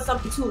speak on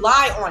something to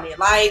lie on it?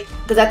 Like,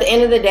 because at the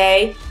end of the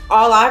day,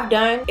 all I've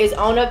done is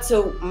own up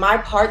to my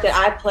part that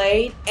I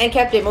played and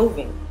kept it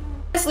moving.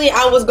 Honestly,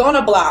 I was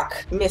gonna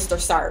block Mr.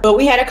 Sir, but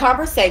we had a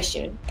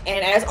conversation,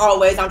 and as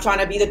always, I'm trying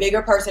to be the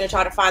bigger person and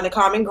try to find the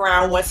common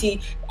ground once he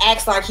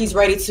acts like he's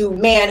ready to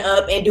man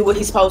up and do what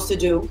he's supposed to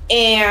do,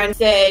 and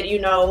said, you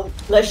know,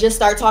 let's just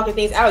start talking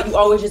things out. You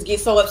always just get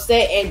so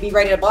upset and be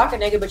ready to block a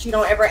nigga, but you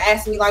don't ever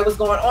ask me like what's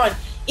going on.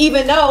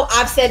 Even though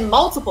I've said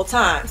multiple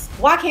times,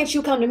 why can't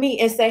you come to me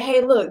and say,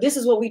 hey, look, this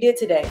is what we did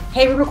today.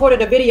 Hey, we recorded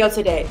a video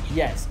today.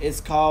 Yes, it's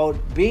called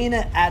being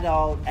an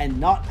adult and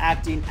not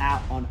acting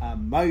out on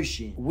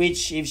emotion.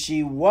 Which, if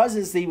she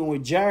wasn't sleeping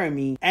with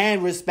Jeremy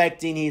and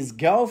respecting his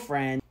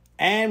girlfriend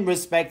and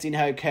respecting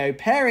her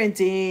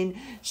co-parenting,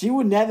 she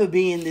would never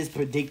be in this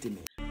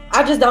predicament.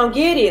 I just don't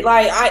get it.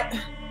 Like,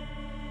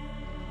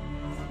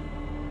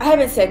 I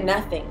haven't said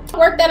nothing.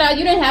 Work that out.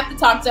 You didn't have to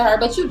talk to her,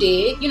 but you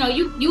did. You know,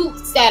 you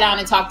sat down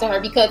and talked to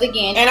her because,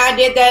 again, and I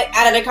did that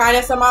out of the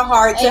kindness of my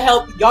heart to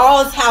help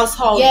y'all's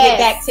household get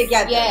back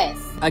together. Yes.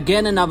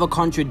 Again, another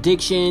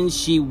contradiction.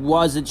 She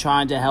wasn't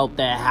trying to help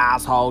their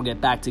household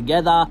get back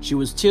together. She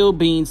was still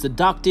being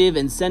seductive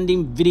and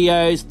sending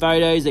videos,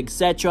 photos,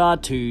 etc.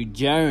 to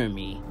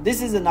Jeremy.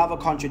 This is another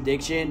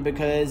contradiction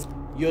because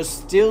you're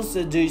still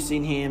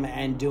seducing him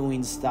and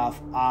doing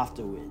stuff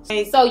afterwards.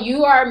 So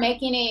you are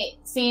making it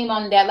seem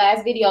on that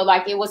last video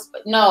like it was,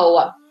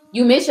 no,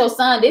 you miss your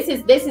son. This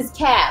is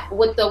cap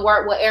with the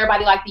word what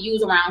everybody like to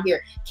use around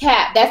here.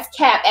 Cap. That's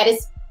cap at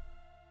its.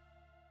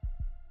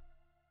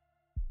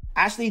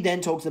 Ashli then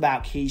talks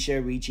about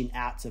Keesha reaching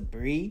out to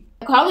Bree.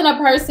 Calling a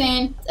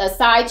person a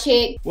side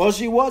chick. Well,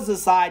 she was a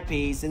side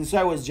piece, and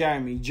so was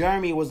Jeremy.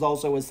 Jeremy was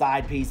also a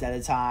side piece at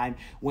a time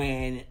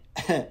when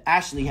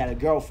Ashli had a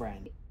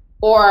girlfriend.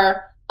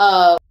 Or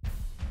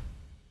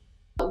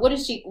what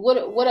is she,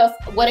 what else,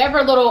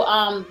 whatever little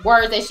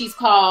words that she's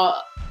called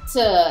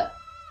to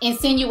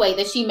insinuate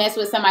that she messed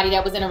with somebody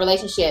that was in a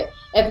relationship.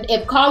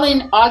 If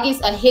calling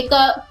August a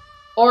hiccup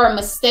or a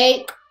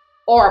mistake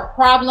or a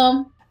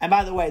problem. And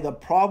by the way, the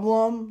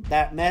problem,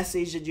 that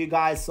message that you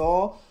guys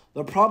saw,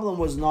 the problem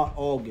was not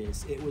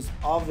August. It was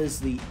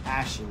obviously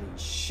Ashli.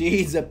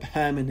 She's a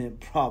permanent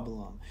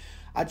problem.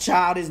 A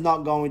child is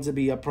not going to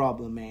be a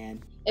problem,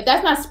 man. If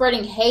that's not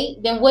spreading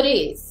hate, then what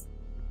is?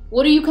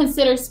 What do you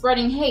consider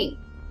spreading hate?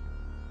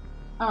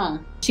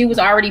 She was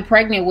already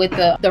pregnant with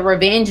the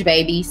revenge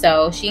baby,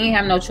 so she ain't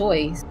have no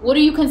choice. What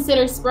do you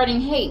consider spreading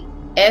hate?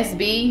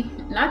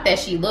 SB, not that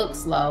she looks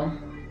slow.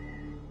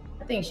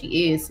 I think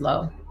she is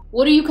slow.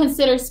 What do you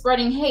consider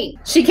spreading hate?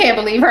 She can't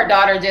believe her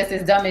daughter just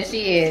as dumb as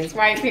she is,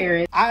 right,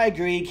 Paris? I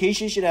agree.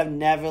 Keesha should have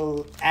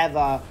never,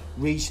 ever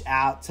reached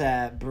out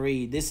to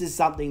Bree. This is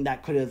something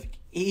that could have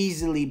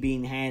easily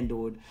been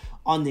handled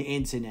on the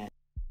internet.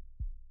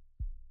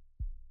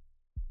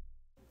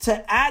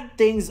 To add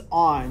things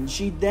on,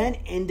 she then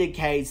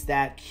indicates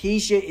that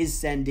Keesha is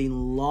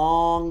sending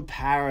long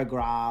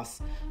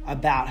paragraphs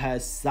about her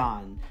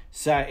son,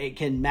 so it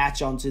can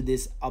match onto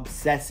this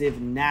obsessive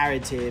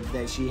narrative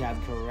that she have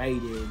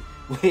created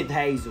with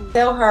Hazel.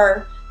 Tell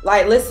her,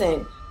 like,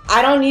 listen,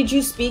 I don't need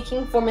you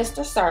speaking for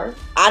Mr. Sir.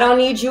 I don't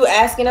need you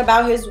asking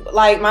about his,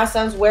 like, my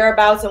son's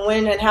whereabouts and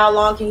when and how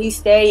long can he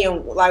stay,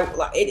 and like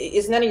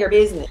it's none of your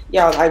business.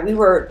 Yo, like, we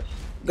were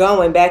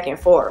going back and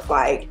forth,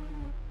 like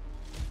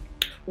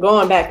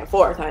going back and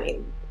forth,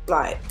 honey.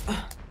 Like,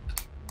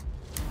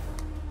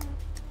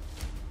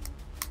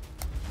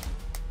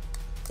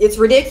 it's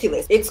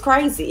ridiculous. It's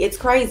crazy. It's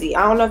crazy.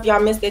 I don't know if y'all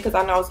missed it because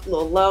I know it's a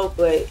little low,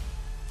 but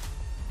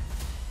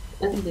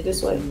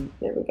This way.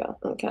 There we go.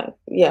 Okay.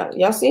 Yeah.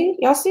 Y'all see?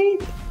 Y'all see?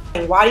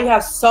 And why do you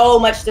have so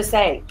much to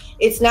say?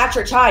 It's not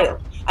your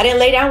child. I didn't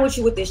lay down with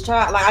you with this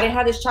child. Like, I didn't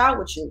have this child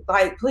with you.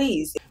 Like,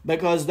 please.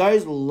 Because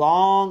those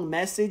long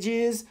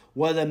messages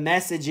were the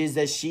messages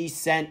that she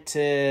sent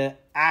to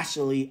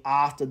Ashli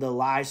after the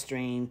live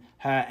stream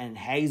her and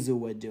Hazel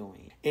were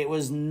doing. It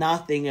was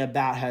nothing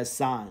about her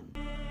son.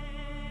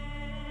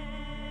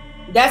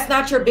 That's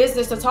not your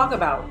business to talk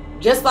about.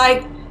 Just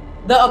like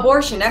the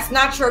abortion, that's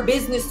not your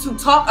business to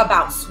talk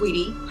about,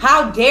 sweetie.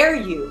 How dare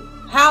you?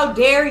 How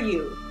dare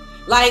you?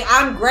 Like,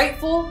 I'm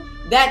grateful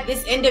that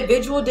this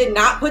individual did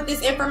not put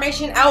this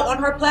information out on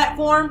her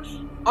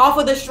platform off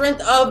of the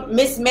strength of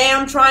Miss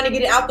Ma'am trying to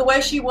get it out the way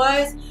she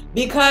was,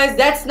 because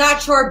that's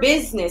not your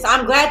business.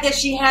 I'm glad that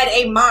she had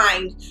a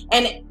mind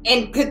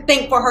and could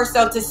think for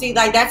herself to see,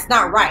 like, that's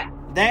not right.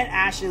 Then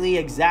Ashli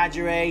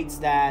exaggerates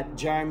that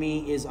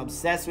Jeremy is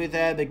obsessed with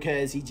her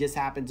because he just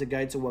happened to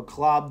go to a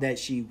club that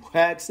she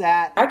works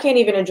at. I can't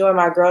even enjoy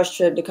my girls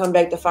trip to come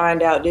back to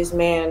find out this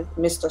man,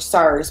 Mr.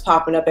 Sir, is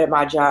popping up at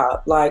my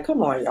job. Like,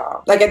 come on,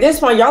 y'all. Like, at this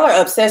point, y'all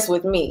are obsessed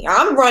with me.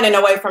 I'm running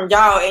away from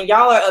y'all and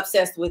y'all are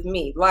obsessed with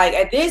me. Like,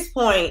 at this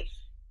point,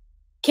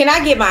 can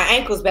I get my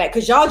ankles back?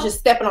 Because y'all just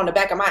stepping on the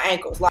back of my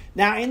ankles. Like,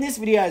 now, in this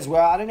video as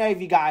well, I don't know if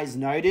you guys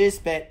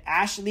noticed, but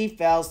Ashli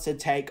fails to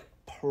take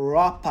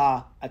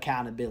proper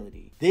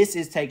accountability. This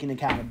is taking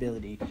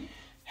accountability.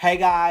 Hey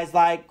guys,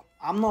 like,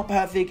 I'm not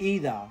perfect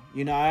either,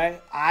 you know.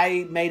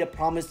 I made a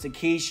promise to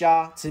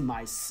Keesha, to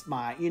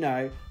my you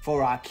know,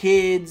 for our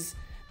kids,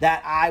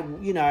 that I,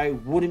 you know,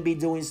 wouldn't be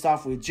doing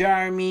stuff with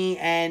Jeremy,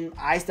 and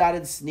I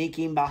started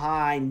sneaking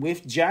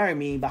with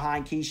Jeremy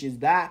behind Keisha's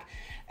back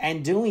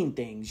and doing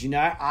things, you know,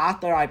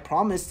 after I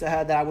promised to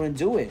her that I wouldn't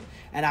do it.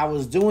 And I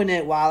was doing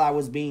it while I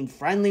was being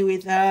friendly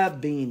with her,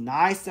 being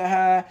nice to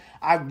her.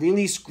 I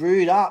really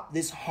screwed up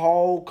this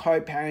whole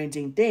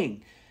co-parenting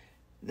thing.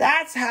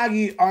 That's how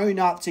you own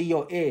up to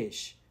your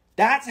ish.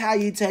 That's how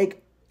you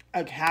take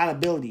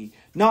accountability.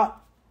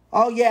 Not,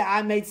 oh yeah,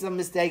 I made some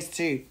mistakes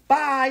too.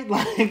 Bye.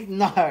 Like,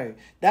 no,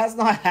 that's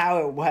not how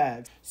it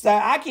works. So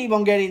I keep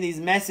on getting these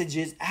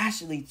messages.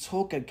 Ashli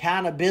took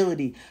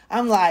accountability.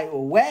 I'm like,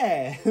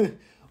 where?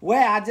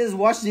 Where? I just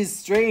watched this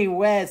stream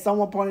where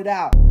someone pointed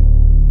out.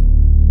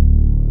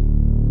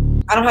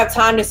 I don't have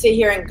time to sit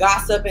here and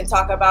gossip and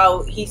talk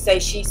about he say,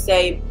 she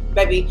say,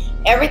 baby.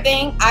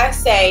 Everything I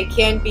say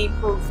can be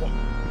proven.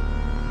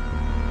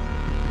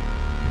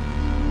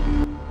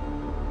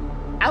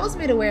 I was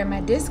made aware in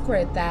my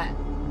Discord that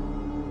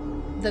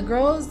the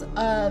girls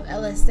of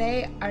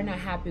LSA are not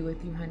happy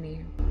with you,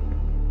 honey.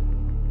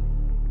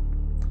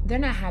 They're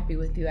not happy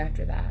with you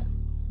after that.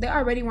 They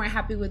already weren't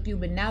happy with you,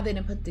 but now they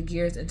didn't put the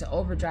gears into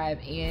overdrive,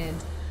 and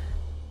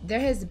there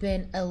has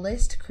been a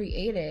list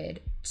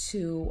created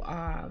to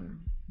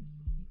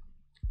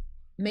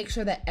make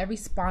sure that every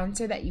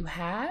sponsor that you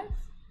have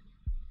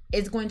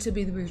is going to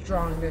be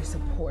withdrawing their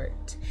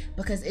support,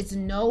 because it's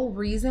no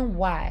reason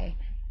why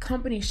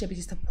companies should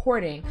be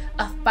supporting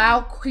a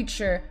foul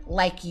creature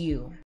like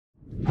you.